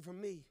take something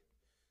from me?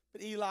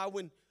 But Eli,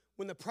 when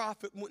the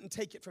prophet wouldn't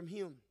take it from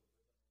him,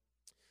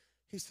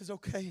 he says,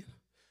 okay.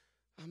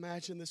 I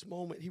imagine this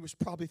moment, he was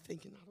probably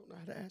thinking, I don't know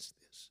how to ask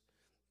this.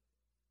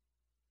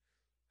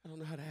 I don't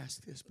know how to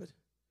ask this, but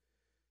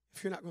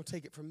if you're not going to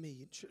take it from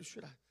me,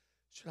 should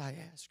I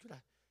ask? Should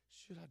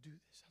I do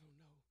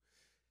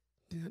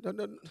this? I don't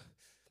know.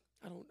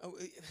 I don't know.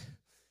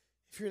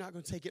 If you're not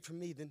going to take it from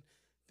me, then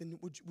then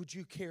would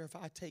you care if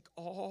I take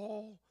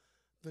all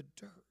the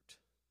dirt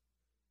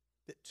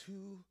that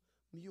 2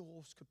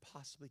 mules could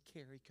possibly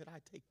carry? Could I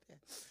take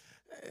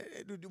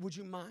that? Would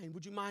you mind?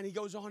 Would you mind? He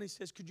goes on, he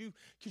says, could you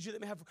let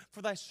me have,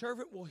 for thy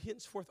servant will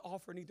henceforth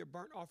offer neither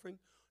burnt offering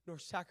nor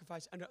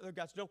sacrifice unto other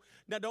gods. No,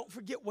 now don't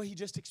forget what he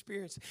just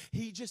experienced.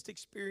 He just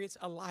experienced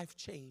a life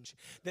change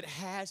that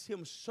has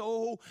him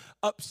so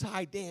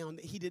upside down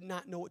that he did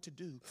not know what to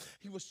do.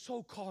 He was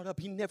so caught up,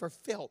 he never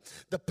felt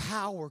the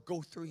power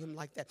go through him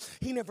like that.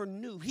 He never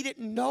knew. He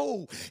didn't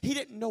know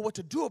what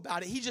to do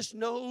about it. He just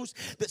knows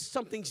that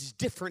something's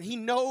different. He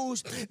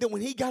knows that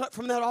when he got up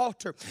from that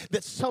altar,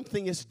 that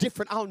something is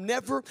different. I'll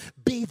never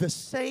be the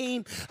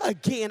same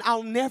again.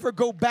 I'll never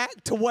go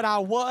back to what I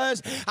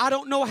was. I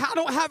don't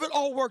have it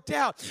all worked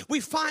out. We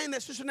find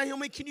that, Sister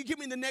Naomi, can you give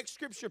me the next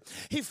scripture?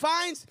 We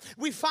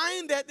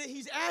find that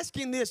he's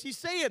asking this. He's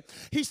saying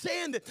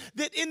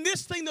that in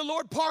this thing the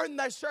Lord pardoned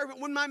thy servant.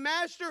 When my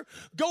master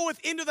goeth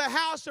into the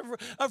house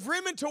of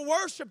Rimmon to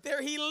worship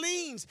there, he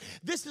leans.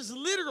 This is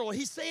literal.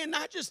 He's saying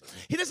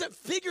he doesn't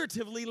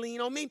figuratively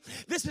lean on me.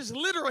 This is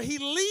literal. He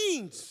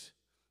leans.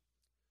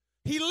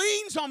 He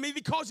leans on me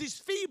because he's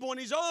feeble and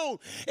he's old.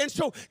 And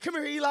so, come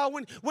here, Eli.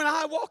 When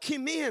I walk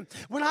him in,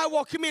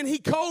 he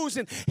goes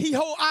and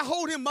I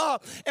hold him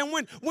up. And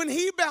when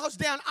he bows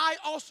down, I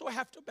also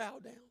have to bow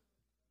down.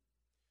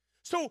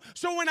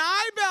 So when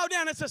I bow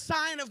down, it's a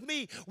sign of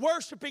me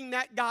worshiping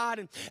that God.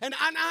 And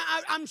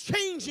I'm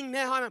changing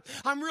now. And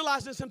I'm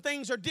realizing some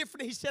things are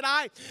different. He said,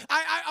 I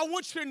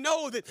want you to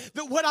know that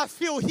what I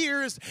feel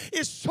here is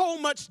so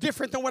much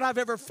different than what I've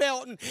ever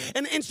felt.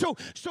 And so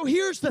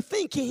here's the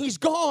thinking. He's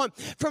gone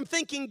from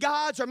thinking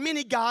gods or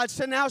many gods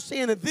to now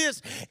saying that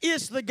this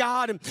is the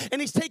God.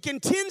 And he's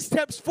taken 10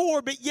 steps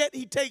forward, but yet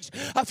he takes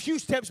a few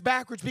steps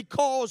backwards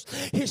because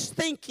his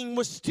thinking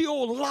was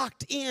still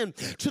locked in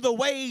to the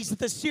ways that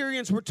the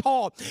Syrians were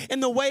taught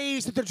and the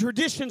ways that the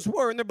traditions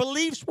were and their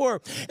beliefs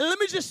were. And let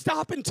me just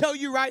stop and tell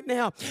you right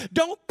now,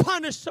 don't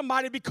punish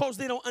somebody because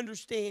they don't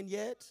understand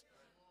yet.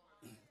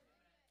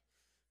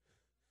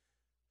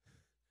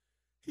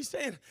 He's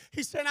saying,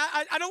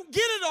 I don't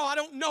get it all. I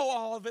don't know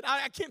all of it.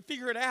 I can't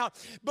figure it out.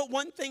 But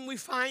one thing we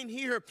find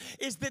here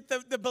is that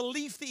the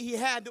belief that he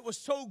had that was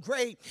so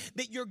great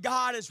that your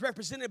God is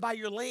represented by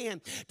your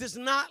land does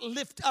not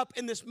lift up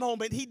in this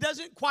moment. He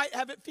doesn't quite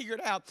have it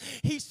figured out.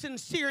 He's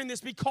sincere in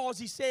this because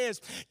he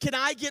says, can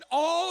I get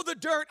all the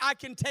dirt I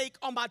can take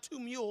on my 2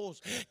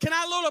 mules? Can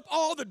I load up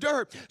all the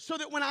dirt so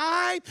that when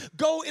I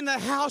go in the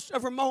house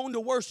of Ramon to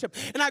worship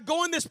and I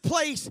go in this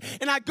place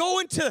and I go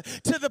into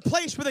the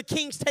place where the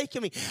king's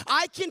taking me,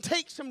 I can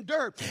take some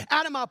dirt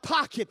out of my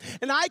pocket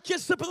and I can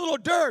slip a little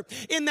dirt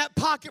in that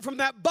pocket from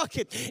that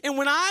bucket. And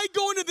when I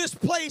go into this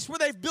place where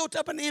they've built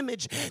up an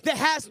image that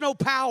has no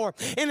power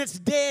and it's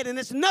dead and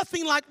it's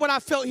nothing like what I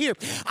felt here,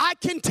 I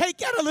can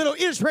take out a little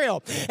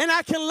Israel and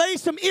I can lay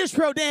some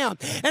Israel down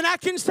and I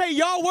can say,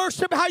 y'all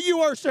worship how you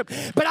worship.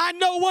 But I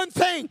know one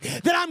thing,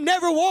 that I'm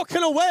never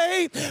walking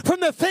away from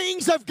the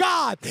things of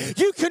God.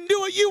 You can do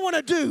what you want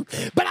to do,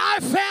 but I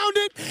found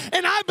it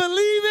and I believe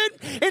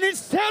it and it's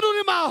settled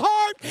in my heart.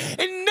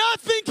 And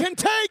nothing can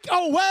take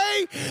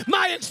away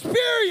my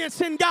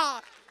experience in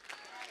God.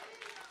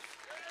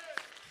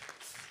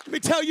 Let me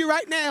tell you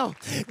right now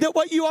that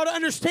what you ought to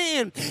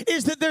understand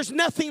is that there's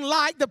nothing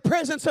like the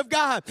presence of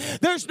God.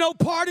 There's no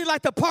party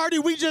like the party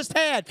we just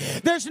had.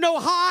 There's no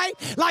high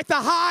like the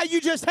high you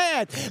just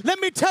had. Let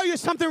me tell you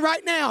something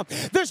right now.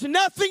 There's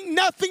nothing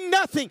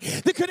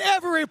that could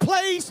ever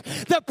replace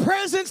the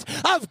presence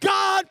of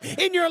God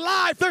in your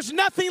life. There's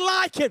nothing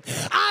like it.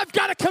 I've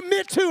got to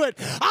commit to it.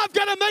 I've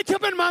got to make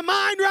up in my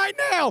mind right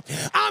now.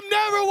 I'm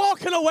never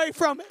walking away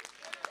from it.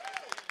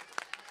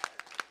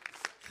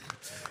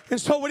 And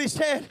so what he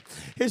said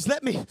is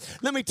let me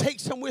take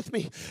some with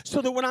me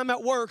so that when I'm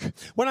at work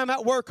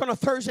on a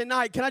Thursday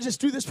night, can I just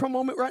do this for a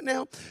moment right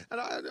now? And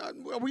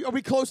are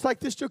we close like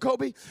this,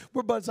 Jacoby?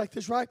 We're buds like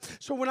this, right?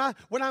 So when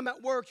I'm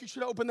at work, you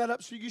should open that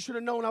up so you should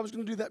have known I was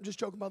going to do that. I'm just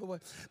joking, by the way.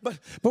 But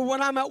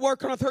when I'm at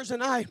work on a Thursday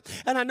night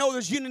and I know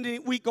there's Unity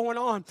Week going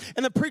on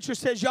and the preacher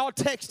says, y'all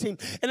text him,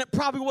 and it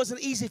probably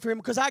wasn't easy for him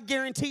because I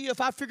guarantee you if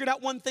I figured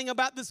out one thing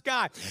about this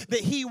guy, that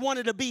he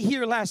wanted to be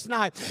here last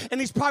night. And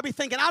he's probably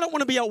thinking, I don't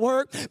want to be at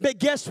work. But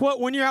guess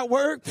what? When you're at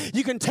work,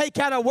 you can take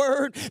out a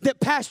word that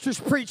pastors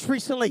preached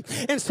recently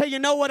and say, you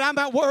know what? I'm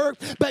at work,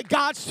 but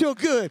God's still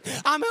good.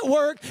 I'm at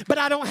work, but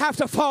I don't have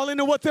to fall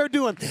into what they're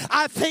doing.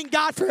 I thank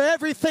God for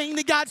everything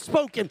that God's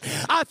spoken.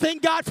 I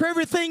thank God for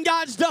everything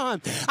God's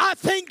done. I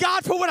thank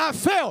God for what I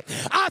felt.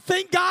 I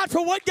thank God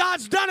for what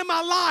God's done in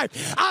my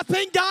life. I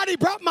thank God he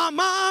brought my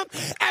mom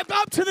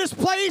up to this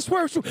place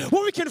where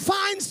we can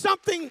find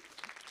something.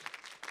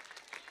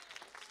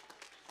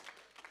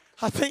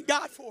 I thank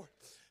God for it.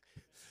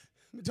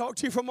 Let me talk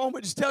to you for a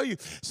moment. Just tell you,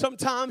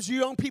 sometimes you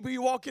young people,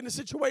 you walk into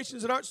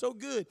situations that aren't so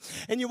good.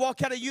 And you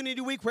walk out of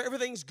Unity Week where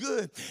everything's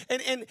good.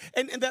 And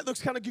that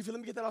looks kind of goofy. Let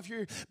me get that off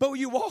your ear. But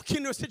when you walk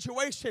into a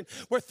situation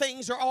where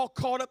things are all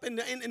caught up in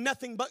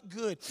nothing but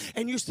good.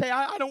 And you say,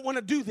 I don't want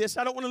to do this.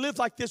 I don't want to live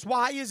like this.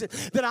 Why is it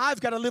that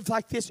I've got to live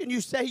like this? And you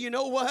say, you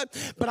know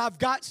what? But I've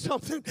got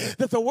something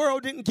that the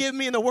world didn't give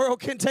me and the world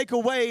can take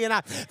away. And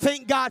I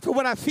thank God for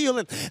what I feel.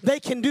 And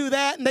they can do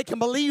that and they can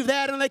believe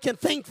that and they can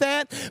think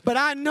that. But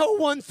I know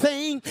one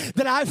thing.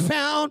 That I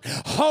found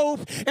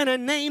hope in a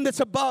name that's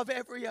above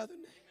every other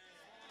name.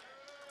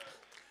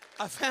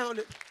 I found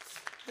it,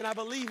 and I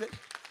believe it.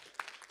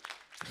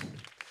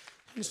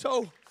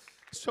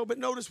 And but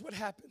notice what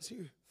happens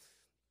here.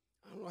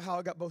 I don't know how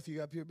I got both of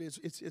you up here, but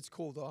it's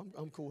cool though.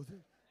 I'm cool with it.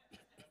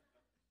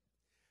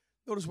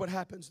 Notice what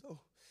happens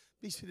though.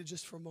 Be seated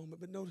just for a moment,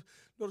 but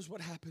notice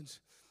what happens.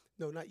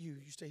 No, not you.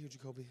 You stay here,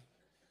 Jacoby.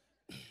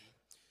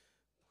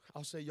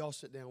 I'll say y'all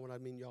sit down when I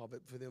mean y'all,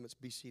 but for them it's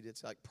be seated.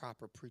 It's like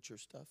proper preacher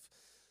stuff.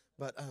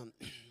 But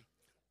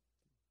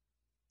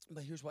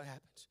here's what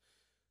happens.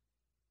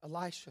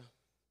 Elisha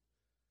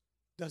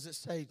doesn't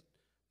say,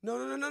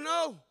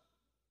 no.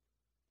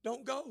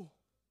 Don't go.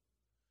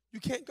 You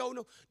can't go.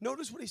 No.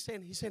 Notice what he's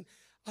saying. He's saying,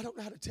 I don't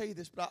know how to tell you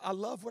this, but I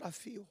love what I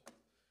feel.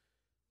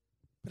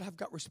 But I've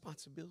got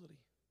responsibility.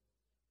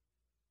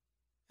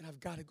 And I've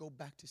got to go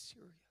back to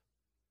Syria.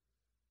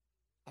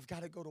 I've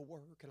got to go to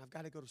work, and I've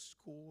got to go to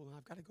school, and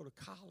I've got to go to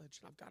college,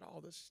 and I've got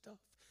all this stuff.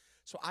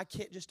 So I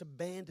can't just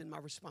abandon my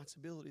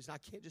responsibilities. I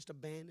can't just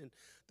abandon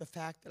the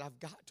fact that I've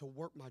got to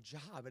work my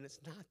job, and it's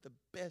not the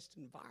best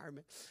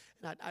environment.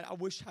 And I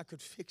wish I could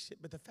fix it,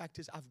 but the fact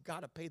is I've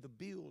got to pay the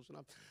bills, and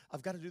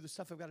I've got to do the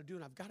stuff I've got to do,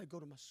 and I've got to go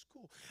to my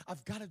school.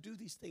 I've got to do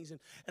these things,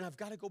 and I've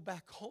got to go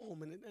back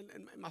home,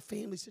 and my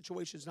family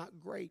situation is not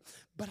great,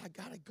 but I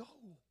got to go.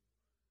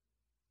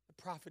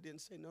 The prophet didn't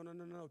say, no,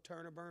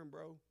 turn or burn,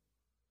 bro.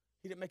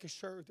 He didn't make a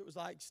shirt that was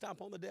like,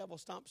 stomp on the devil,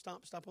 stomp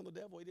on the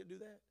devil. He didn't do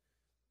that.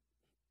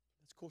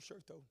 That's a cool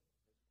shirt, though.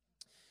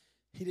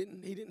 He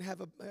didn't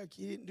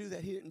do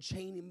that. He didn't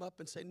chain him up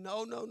and say,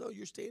 no,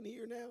 you're staying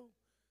here now.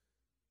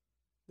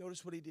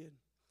 Notice what he did.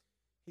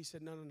 He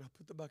said, no,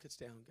 put the buckets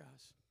down,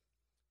 guys.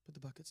 Put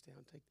the buckets down.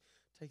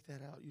 Take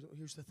that out.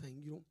 Here's the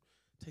thing. You don't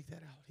take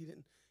that out. He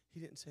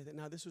didn't say that.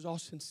 Now, this was all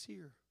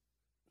sincere.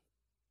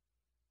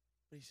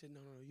 But he said, no,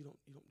 you don't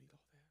need all that.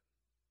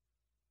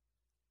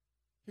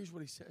 Here's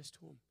what he says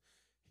to him.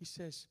 He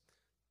says,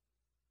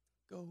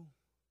 go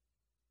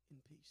in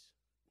peace.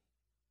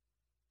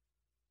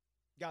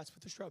 Guys,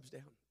 put the shrubs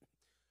down.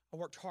 I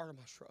worked hard on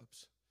my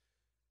shrubs.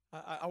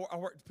 I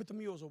worked, put the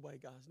mules away,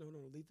 guys. No,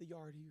 leave the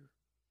yard here.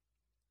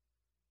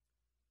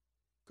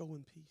 Go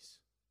in peace.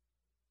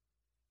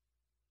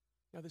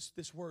 Now,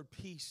 this word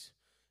peace,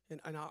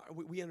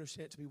 we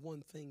understand it to be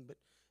one thing, but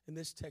in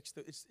this text,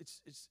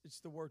 it's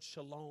the word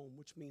shalom,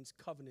 which means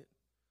covenant,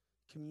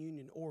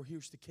 communion, or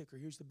here's the kicker,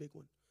 here's the big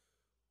one,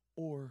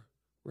 or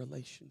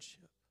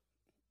relationship.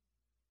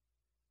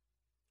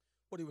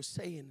 What he was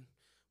saying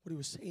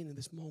in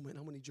this moment,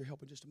 I'm going to need your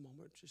help in just a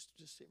moment. Just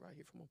sit right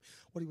here for a moment.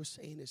 What he was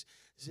saying is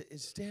that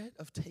instead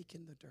of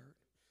taking the dirt,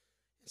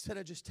 instead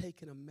of just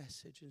taking a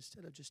message,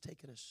 instead of just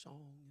taking a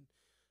song,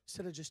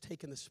 instead of just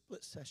taking the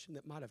split session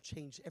that might have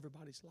changed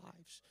everybody's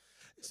lives,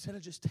 instead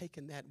of just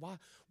taking that,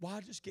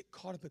 why just get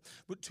caught up in,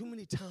 but too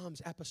many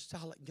times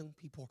apostolic young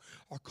people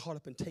are caught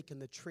up in taking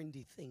the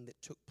trendy thing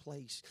that took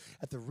place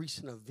at the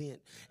recent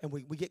event, and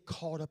we get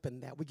caught up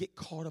in that. We get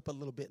caught up a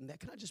little bit in that.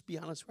 Can I just be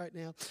honest right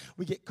now?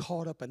 We get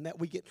caught up in that.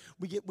 We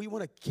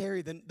want to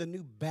carry the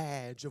new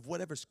badge of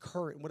whatever's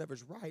current and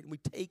whatever's right, and we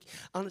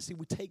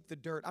take the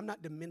dirt. I'm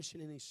not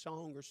diminishing any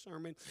song or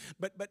sermon,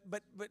 but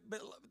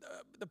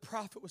the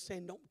prophet was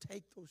saying, don't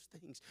take those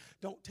things.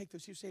 Don't take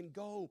those. He was saying,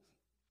 go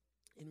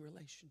in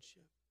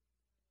relationship.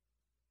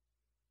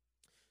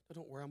 Now,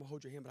 don't worry, I'm going to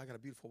hold your hand, but I got a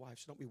beautiful wife,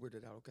 so don't be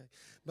weirded out, okay?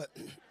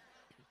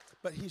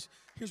 But here's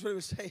what he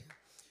was saying.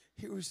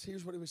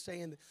 Here's what he was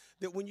saying,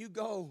 that when you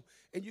go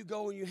and you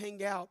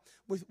hang out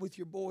with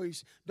your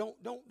boys, don't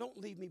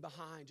leave me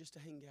behind just to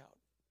hang out.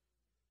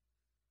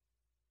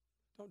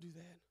 Don't do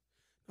that.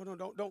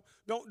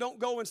 No, don't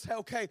go and say,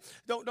 okay.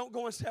 Don't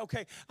go and say,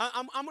 okay,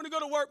 I'm going to go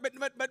to work, but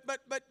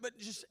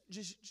just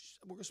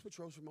we're going to switch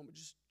roles for a moment.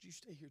 Just you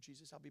stay here,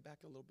 Jesus. I'll be back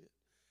in a little bit.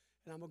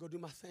 And I'm going to go do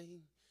my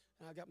thing.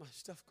 And I got my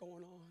stuff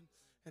going on.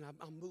 And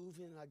I'm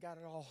moving, and I got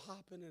it all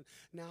hopping, and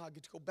now I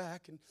get to go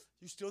back, and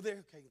you still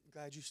there? Okay,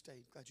 glad you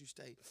stayed.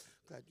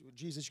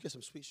 Jesus, you got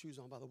some sweet shoes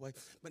on, by the way.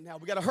 But now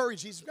we got to hurry,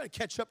 Jesus. We got to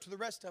catch up to the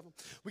rest of them.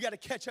 We got to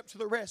catch up to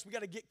the rest. We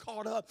got to get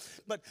caught up.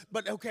 But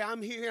okay,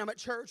 I'm here. I'm at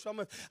church.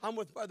 I'm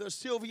with Brother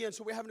Sylvia, and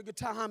so we're having a good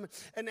time.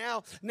 And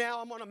now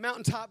I'm on a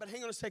mountaintop. But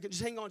hang on a second.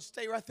 Just hang on.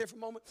 Stay right there for a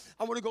moment.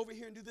 I want to go over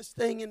here and do this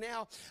thing, and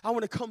now I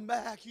want to come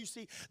back. You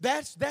see,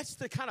 that's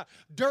the kind of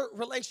dirt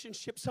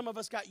relationship some of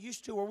us got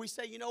used to, where we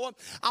say, you know what?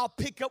 I'll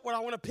pick pick up what I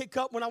want to pick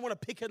up when I want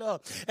to pick it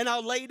up. And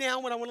I'll lay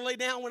down when I want to lay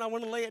down when I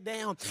want to lay it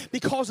down,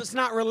 because it's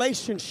not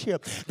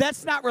relationship.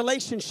 That's not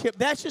relationship.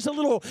 That's just a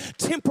little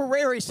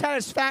temporary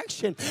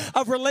satisfaction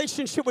of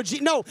relationship with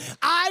Jesus. No,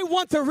 I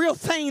want the real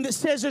thing that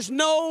says there's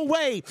no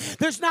way,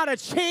 there's not a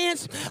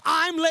chance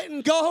I'm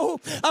letting go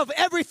of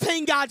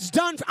everything God's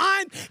done.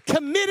 I'm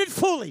committed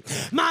fully.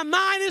 My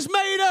mind is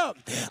made up.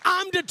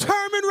 I'm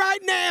determined right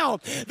now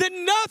that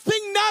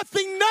nothing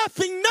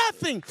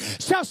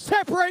shall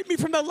separate me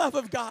from the love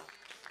of God.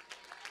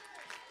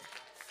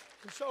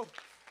 And so,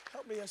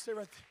 help me. I stay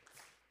right there.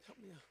 Help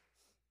me out.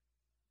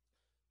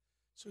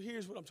 So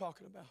here's what I'm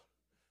talking about.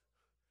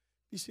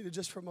 Be seated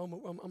just for a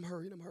moment. I'm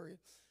hurrying.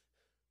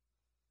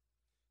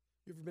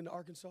 You ever been to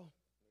Arkansas?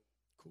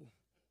 Cool.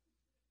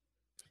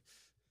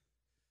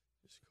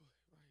 Just go right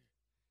here.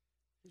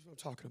 Here's what I'm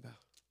talking about. I'm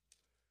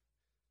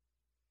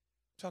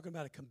talking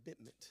about a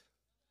commitment.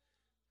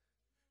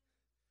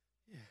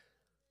 Yeah.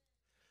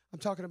 I'm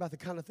talking about the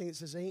kind of thing that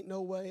says, ain't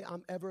no way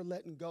I'm ever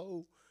letting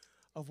go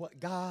of what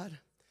God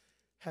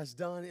has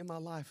done in my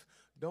life.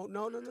 No.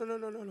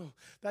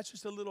 That's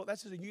just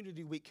a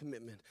Unity Week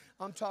commitment.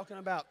 I'm talking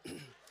about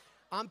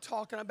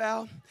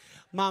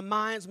my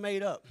mind's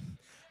made up.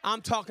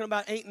 I'm talking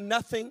about ain't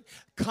nothing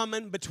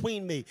coming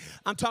between me.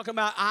 I'm talking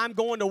about I'm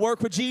going to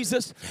work with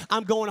Jesus.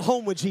 I'm going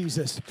home with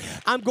Jesus.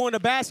 I'm going to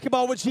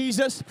basketball with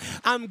Jesus.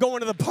 I'm going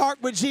to the park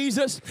with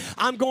Jesus.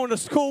 I'm going to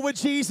school with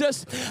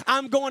Jesus.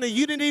 I'm going to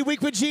Unity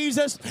Week with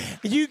Jesus.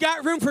 You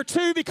got room for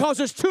two because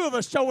there's two of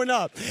us showing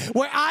up.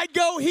 Where I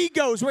go, he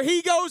goes. Where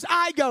he goes,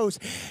 I goes.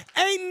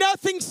 Ain't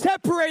nothing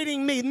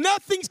separating me.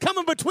 Nothing's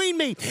coming between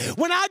me.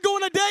 When I go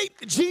on a date,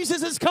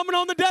 Jesus is coming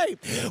on the date.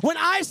 When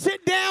I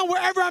sit down,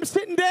 wherever I'm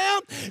sitting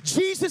down,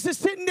 Jesus is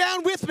sitting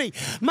down with me.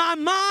 My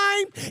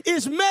mind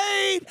is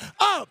made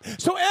up.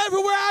 So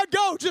everywhere I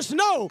go, just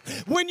know,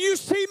 when you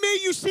see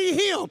me, you see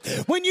him.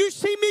 When you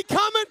see me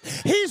coming,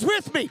 he's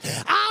with me.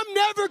 I'm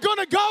never going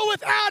to go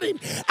without him.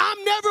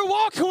 I'm never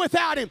walking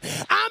without him.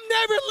 I'm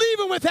never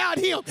leaving without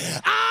him.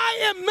 I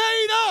am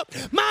made up.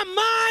 My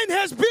mind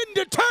has been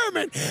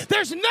determined.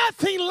 There's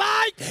nothing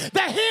like the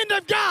hand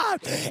of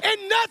God,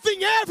 and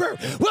nothing ever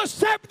will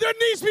separate. There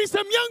needs to be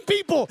some young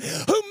people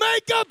who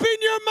make up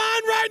in your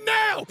mind right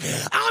now.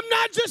 I'm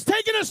not just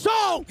taking a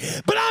song,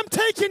 but I'm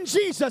taking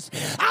Jesus.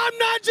 I'm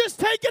not just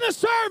taking a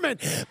sermon,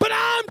 but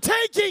I'm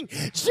taking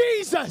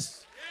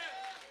Jesus.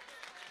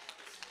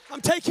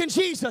 I'm taking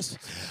Jesus.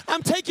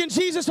 I'm taking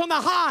Jesus on the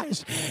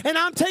highs, and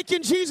I'm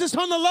taking Jesus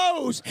on the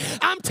lows.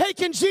 I'm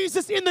taking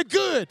Jesus in the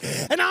good,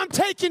 and I'm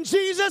taking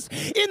Jesus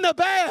in the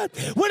bad.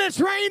 When it's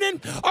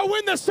raining or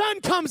when the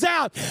sun comes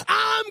out,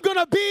 I'm going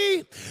to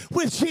be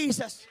with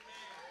Jesus.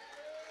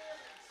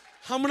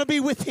 I'm going to be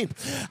with him.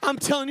 I'm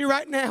telling you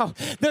right now,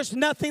 there's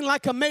nothing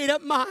like a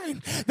made-up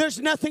mind. There's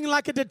nothing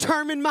like a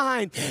determined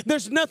mind.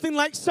 There's nothing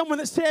like someone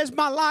that says,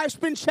 my life's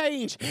been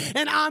changed,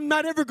 and I'm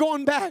not ever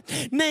going back.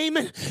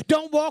 Naaman,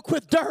 don't walk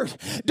with dirt.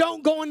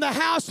 Don't go in the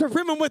house of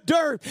Rimmon with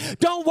dirt.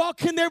 Don't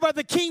walk in there by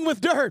the king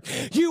with dirt.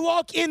 You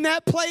walk in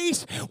that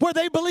place where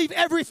they believe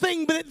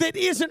everything that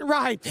isn't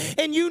right.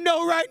 And you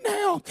know right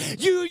now,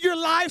 your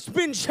life's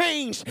been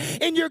changed,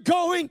 and you're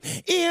going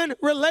in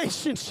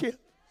relationship.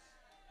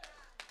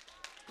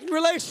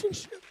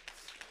 Relationship.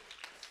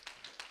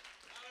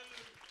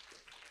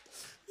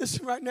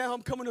 Listen, right now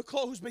I'm coming to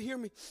close, but hear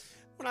me.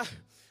 When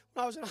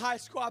I was in high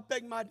school, I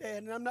begged my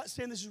dad, and I'm not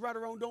saying this is right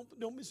or wrong.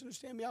 Don't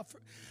misunderstand me.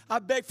 I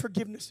beg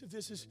forgiveness if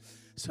this is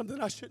something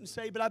I shouldn't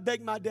say, but I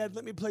begged my dad,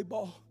 let me play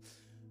ball.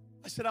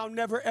 I said, I'll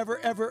never, ever,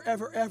 ever,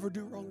 ever, ever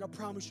do wrong. I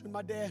promise you. And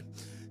my dad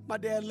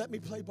let me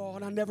play ball,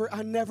 and I never,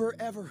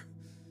 ever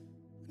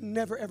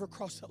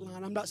crossed that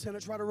line. I'm not saying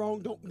it's right or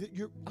wrong.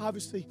 You're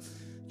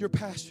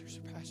pastors,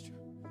 pastor.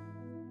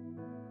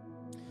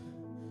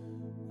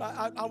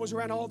 I was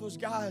around all those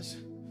guys,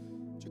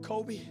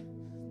 Jacoby.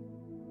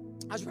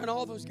 I was around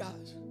all those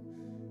guys.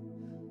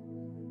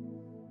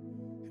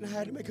 And I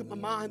had to make up my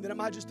mind that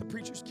am I just a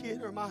preacher's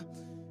kid, or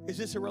is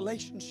this a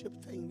relationship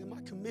thing? Am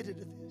I committed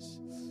to this?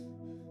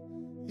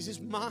 Is this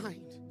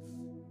mine?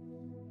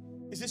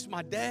 Is this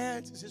my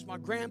dad's? Is this my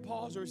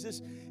grandpa's? Or is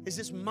this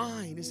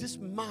mine? Is this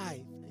my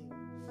thing?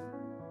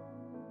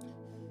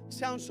 It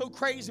sounds so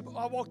crazy, but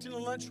I walked in the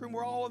lunchroom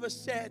where all of us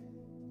sat.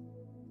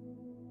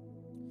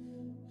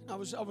 I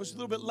was a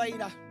little bit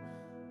late. I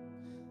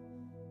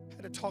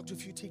had to talk to a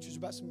few teachers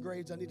about some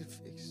grades I needed to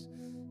fix.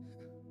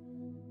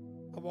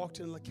 I walked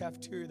in the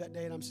cafeteria that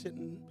day, and I'm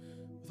sitting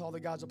with all the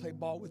guys I played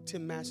ball with.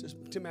 Tim Mathis,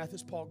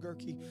 Paul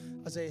Gerke,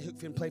 Isaiah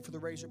Hookfin played for the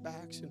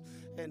Razorbacks,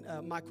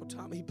 and Michael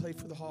Thomas, he played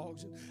for the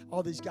Hogs. And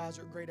all these guys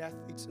are great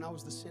athletes, and I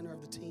was the center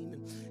of the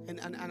team. And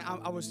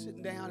I was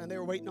sitting down, and they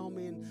were waiting on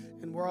me,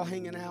 and we're all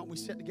hanging out. We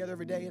sat together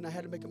every day, and I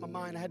had to make up my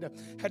mind. I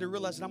had to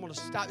realize that I'm going to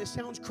stop. It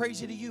sounds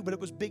crazy to you, but it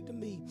was big to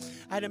me.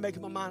 I had to make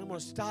up my mind. I'm going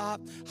to stop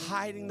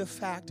hiding the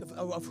fact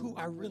of who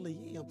I really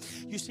am.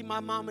 You see, my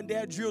mom and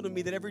dad drilled in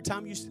me that every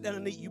time you sit down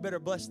and eat, you better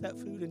bless that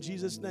food in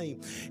Jesus'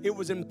 name. It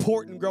was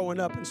important growing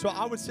up. And so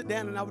I would sit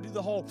down and I would do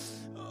the whole,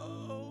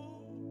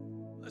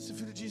 bless the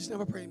food of Jesus,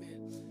 never pray, man.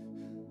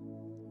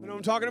 You know what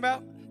I'm talking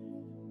about?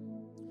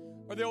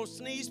 Or the old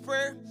sneeze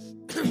prayer.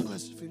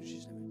 Bless his food in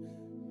Jesus' name.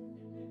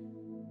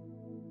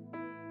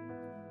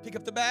 Pick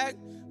up the bag.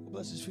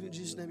 Bless his food in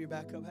Jesus' name. You're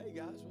back up. Hey,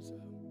 guys, what's up?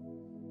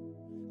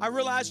 I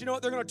realize, you know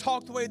what? They're going to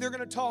talk the way they're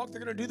going to talk.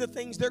 They're going to do the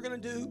things they're going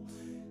to do.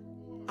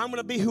 I'm going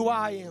to be who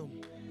I am.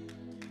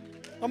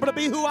 I'm going to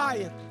be who I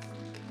am.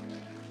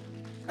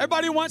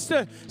 Everybody wants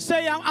to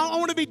say, I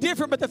want to be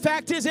different, but the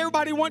fact is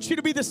everybody wants you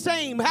to be the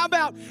same. How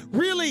about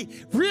really,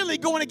 really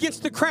going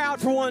against the crowd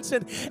for once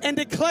and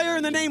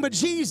declaring the name of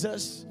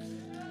Jesus?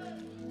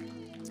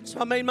 So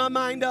I made my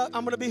mind up.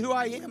 I'm going to be who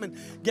I am. And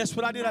guess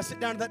what I did? I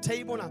sat down at that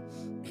table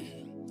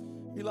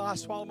and I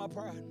swallowed my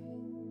pride.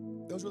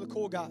 Those were the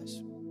cool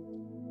guys.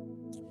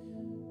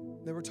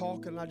 They were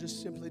talking, and I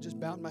just simply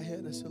bowed my head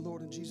and I said,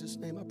 Lord, in Jesus'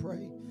 name I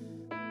pray.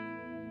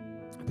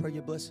 I pray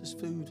you bless this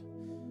food.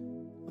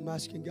 I'm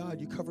asking God,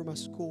 you cover my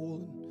school.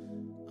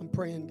 And I'm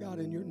praying, God,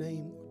 in your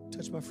name,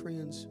 touch my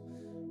friends.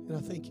 And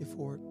I thank you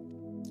for it.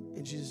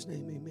 In Jesus'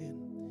 name,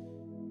 amen.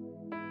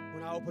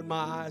 When I opened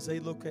my eyes, they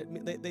looked at me.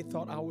 They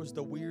thought I was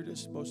the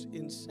weirdest, most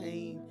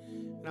insane.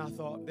 And I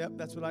thought, yep,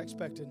 that's what I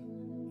expected.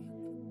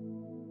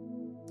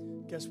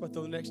 Guess what,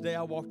 though? The next day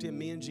I walked in,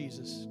 me and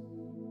Jesus.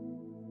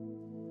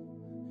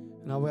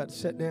 And I went,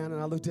 sat down, and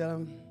I looked at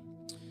him.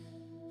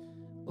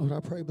 Lord,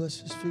 I pray,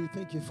 bless this food.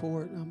 Thank you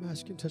for it. And I'm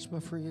asking, touch my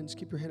friends.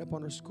 Keep your hand up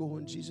on our school.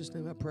 In Jesus'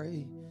 name I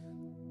pray.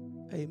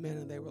 Amen.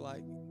 And they were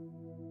like,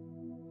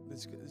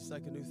 it's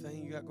like a new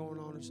thing you got going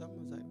on or something.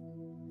 I was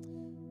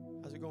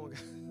like, how's it going?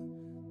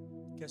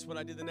 Guess what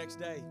I did the next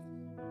day?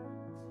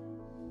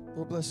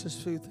 Lord, bless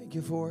this food. Thank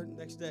you for it.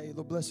 Next day,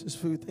 Lord, bless this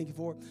food. Thank you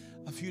for it.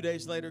 A few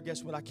days later,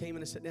 guess what? I came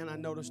in and sat down. I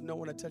noticed no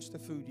one had touched the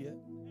food yet.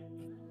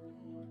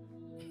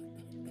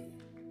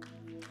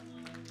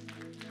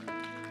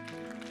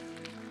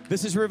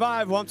 This is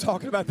revival. I'm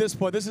talking about this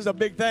point. This is a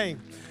big thing.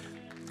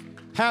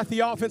 Half the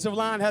offensive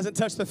line hasn't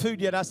touched the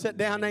food yet. I sat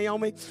down,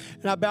 Naomi,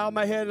 and I bowed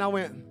my head and I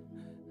went,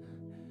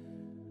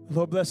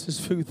 Lord, bless this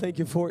food. Thank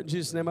you for it. In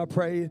Jesus' name I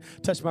pray.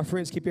 Touch my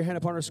friends. Keep your hand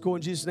upon our school.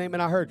 In Jesus' name.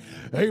 And I heard,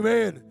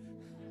 amen.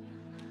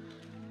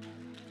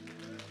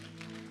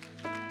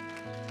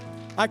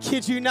 I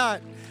kid you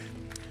not.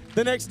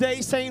 The next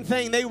day, same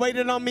thing. They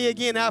waited on me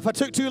again. Now, if I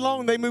took too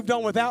long, they moved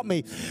on without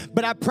me.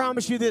 But I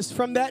promise you this,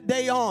 from that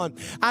day on,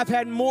 I've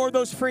had more of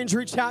those friends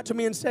reach out to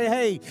me and say,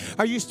 hey,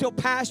 are you still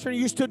pastoring? Are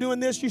you still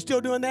doing this? Are you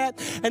still doing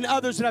that? And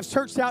others that I've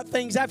searched out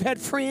things. I've had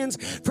friends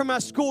from my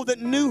school that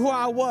knew who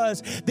I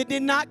was, that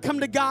did not come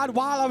to God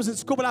while I was in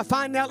school, but I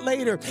find out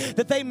later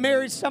that they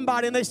married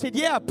somebody and they said,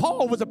 yeah,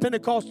 Paul was a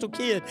Pentecostal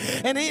kid.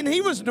 And he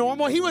was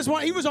normal. He was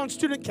on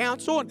student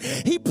council and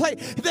he played.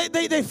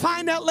 They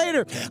find out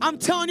later. I'm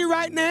telling you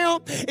right now,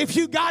 if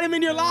you got him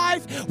in your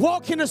life,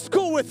 walk into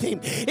school with him.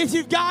 If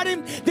you've got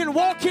him, then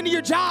walk into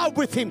your job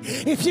with him.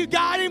 If you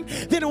got him,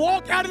 then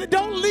walk out of it.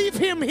 Don't leave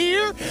him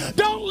here.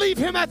 Don't leave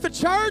him at the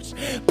church.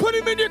 Put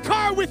him in your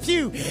car with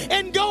you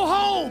and go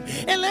home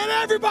and let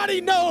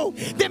everybody know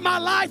that my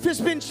life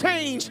has been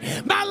changed.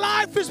 My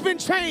life has been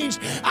changed.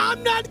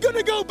 I'm not going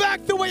to go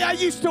back the way I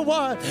used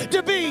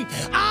to be.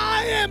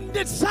 I am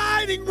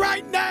deciding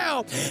right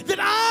now that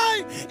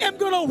I am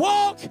going to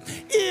walk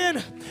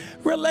in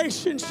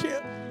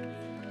relationship.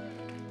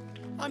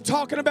 I'm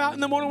talking about in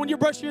the morning when you're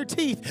brushing your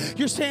teeth,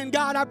 you're saying,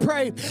 God, I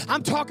pray.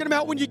 I'm talking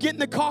about when you get in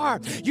the car,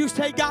 you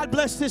say, God,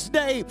 bless this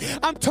day.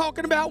 I'm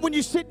talking about when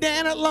you sit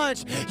down at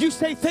lunch, you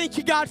say, thank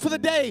you, God, for the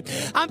day.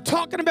 I'm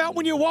talking about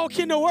when you walk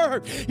into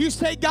work, you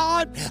say,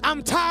 God,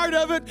 I'm tired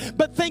of it,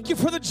 but thank you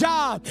for the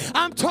job.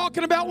 I'm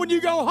talking about when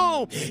you go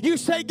home, you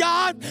say,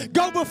 God,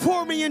 go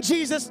before me in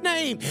Jesus'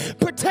 name.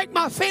 Protect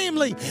my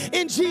family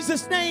in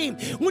Jesus' name.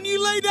 When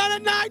you lay down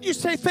at night, you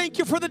say, thank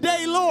you for the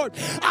day, Lord.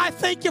 I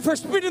thank you for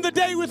spending the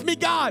day with me,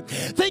 God.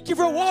 Thank you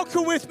for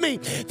walking with me.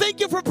 Thank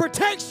you for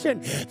protection.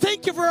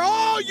 Thank you for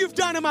all you've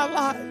done in my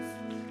life.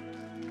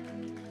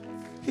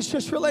 It's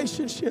just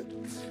relationship.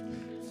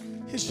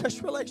 It's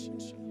just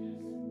relationship.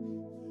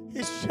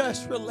 It's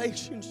just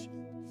relationship.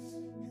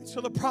 And so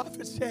the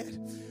prophet said,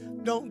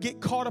 don't get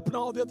caught up in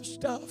all the other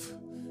stuff.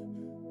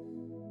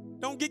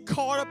 Don't get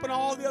caught up in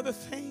all the other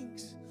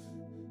things.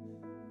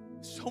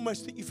 So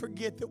much that you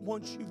forget that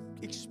once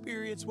you've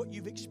experienced what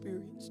you've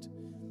experienced,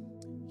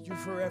 you're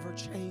forever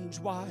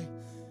changed. Why?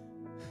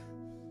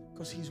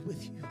 Because he's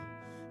with you.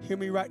 Hear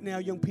me right now,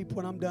 young people,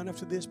 and I'm done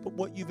after this, but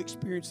what you've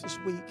experienced this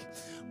week,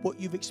 what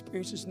you've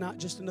experienced is not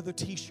just another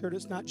t-shirt,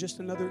 it's not just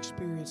another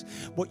experience.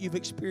 What you've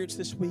experienced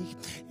this week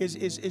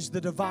is the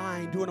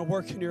divine doing a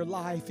work in your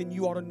life, and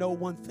you ought to know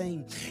one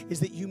thing, is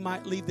that you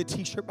might leave the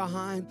t-shirt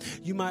behind,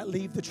 you might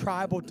leave the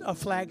tribal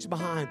flags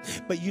behind,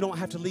 but you don't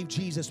have to leave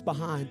Jesus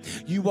behind.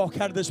 You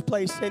walk out of this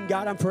place saying,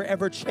 God, I'm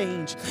forever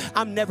changed.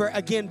 I'm never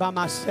again by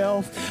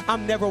myself.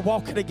 I'm never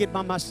walking again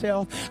by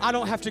myself. I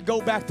don't have to go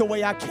back the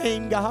way I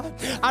came, God.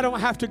 I don't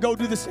have to go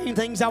do the same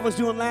things I was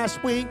doing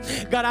last week.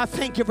 God, I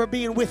thank you for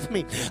being with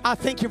me. I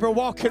thank you for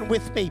walking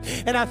with me.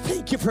 And I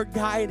thank you for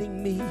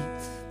guiding me.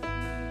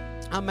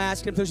 I'm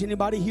asking if there's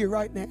anybody here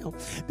right now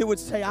that would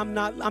say, I'm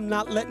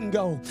not letting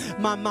go.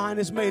 My mind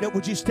is made up.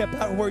 Would you step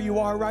out where you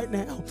are right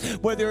now?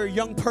 Whether you're a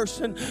young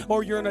person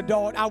or you're an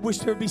adult, I wish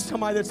there would be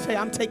somebody that say,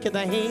 I'm taking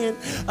the hand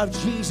of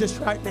Jesus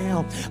right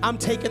now. I'm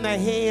taking the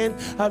hand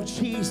of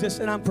Jesus,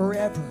 and I'm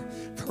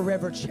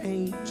forever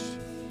changed.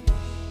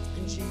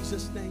 In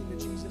Jesus' name, in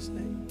Jesus'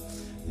 name,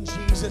 in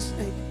Jesus'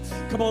 name.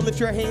 Come on, lift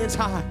your hands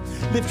high.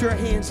 Lift your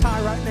hands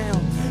high right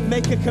now.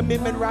 Make a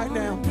commitment right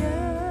now.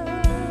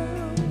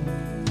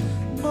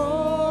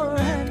 More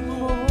and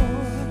more.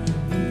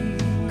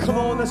 Come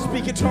on, let's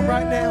speak it to him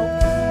right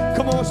now.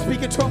 Come on,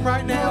 speak it to him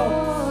right now.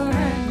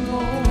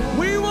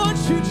 We want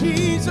you,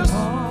 Jesus.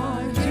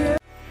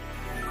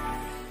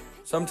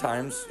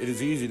 Sometimes it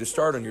is easy to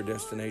start on your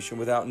destination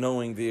without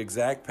knowing the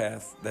exact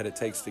path that it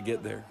takes to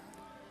get there.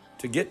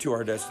 To get to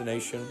our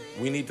destination,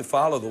 we need to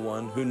follow the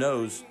one who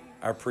knows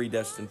our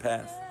predestined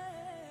path.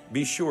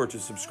 Be sure to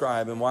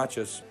subscribe and watch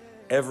us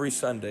every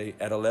Sunday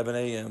at 11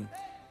 a.m.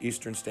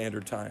 Eastern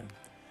Standard Time.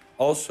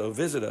 Also,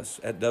 visit us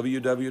at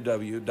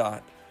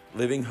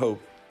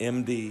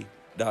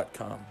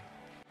www.livinghopemd.com.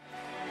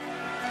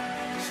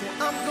 So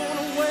I'm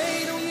gonna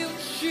wait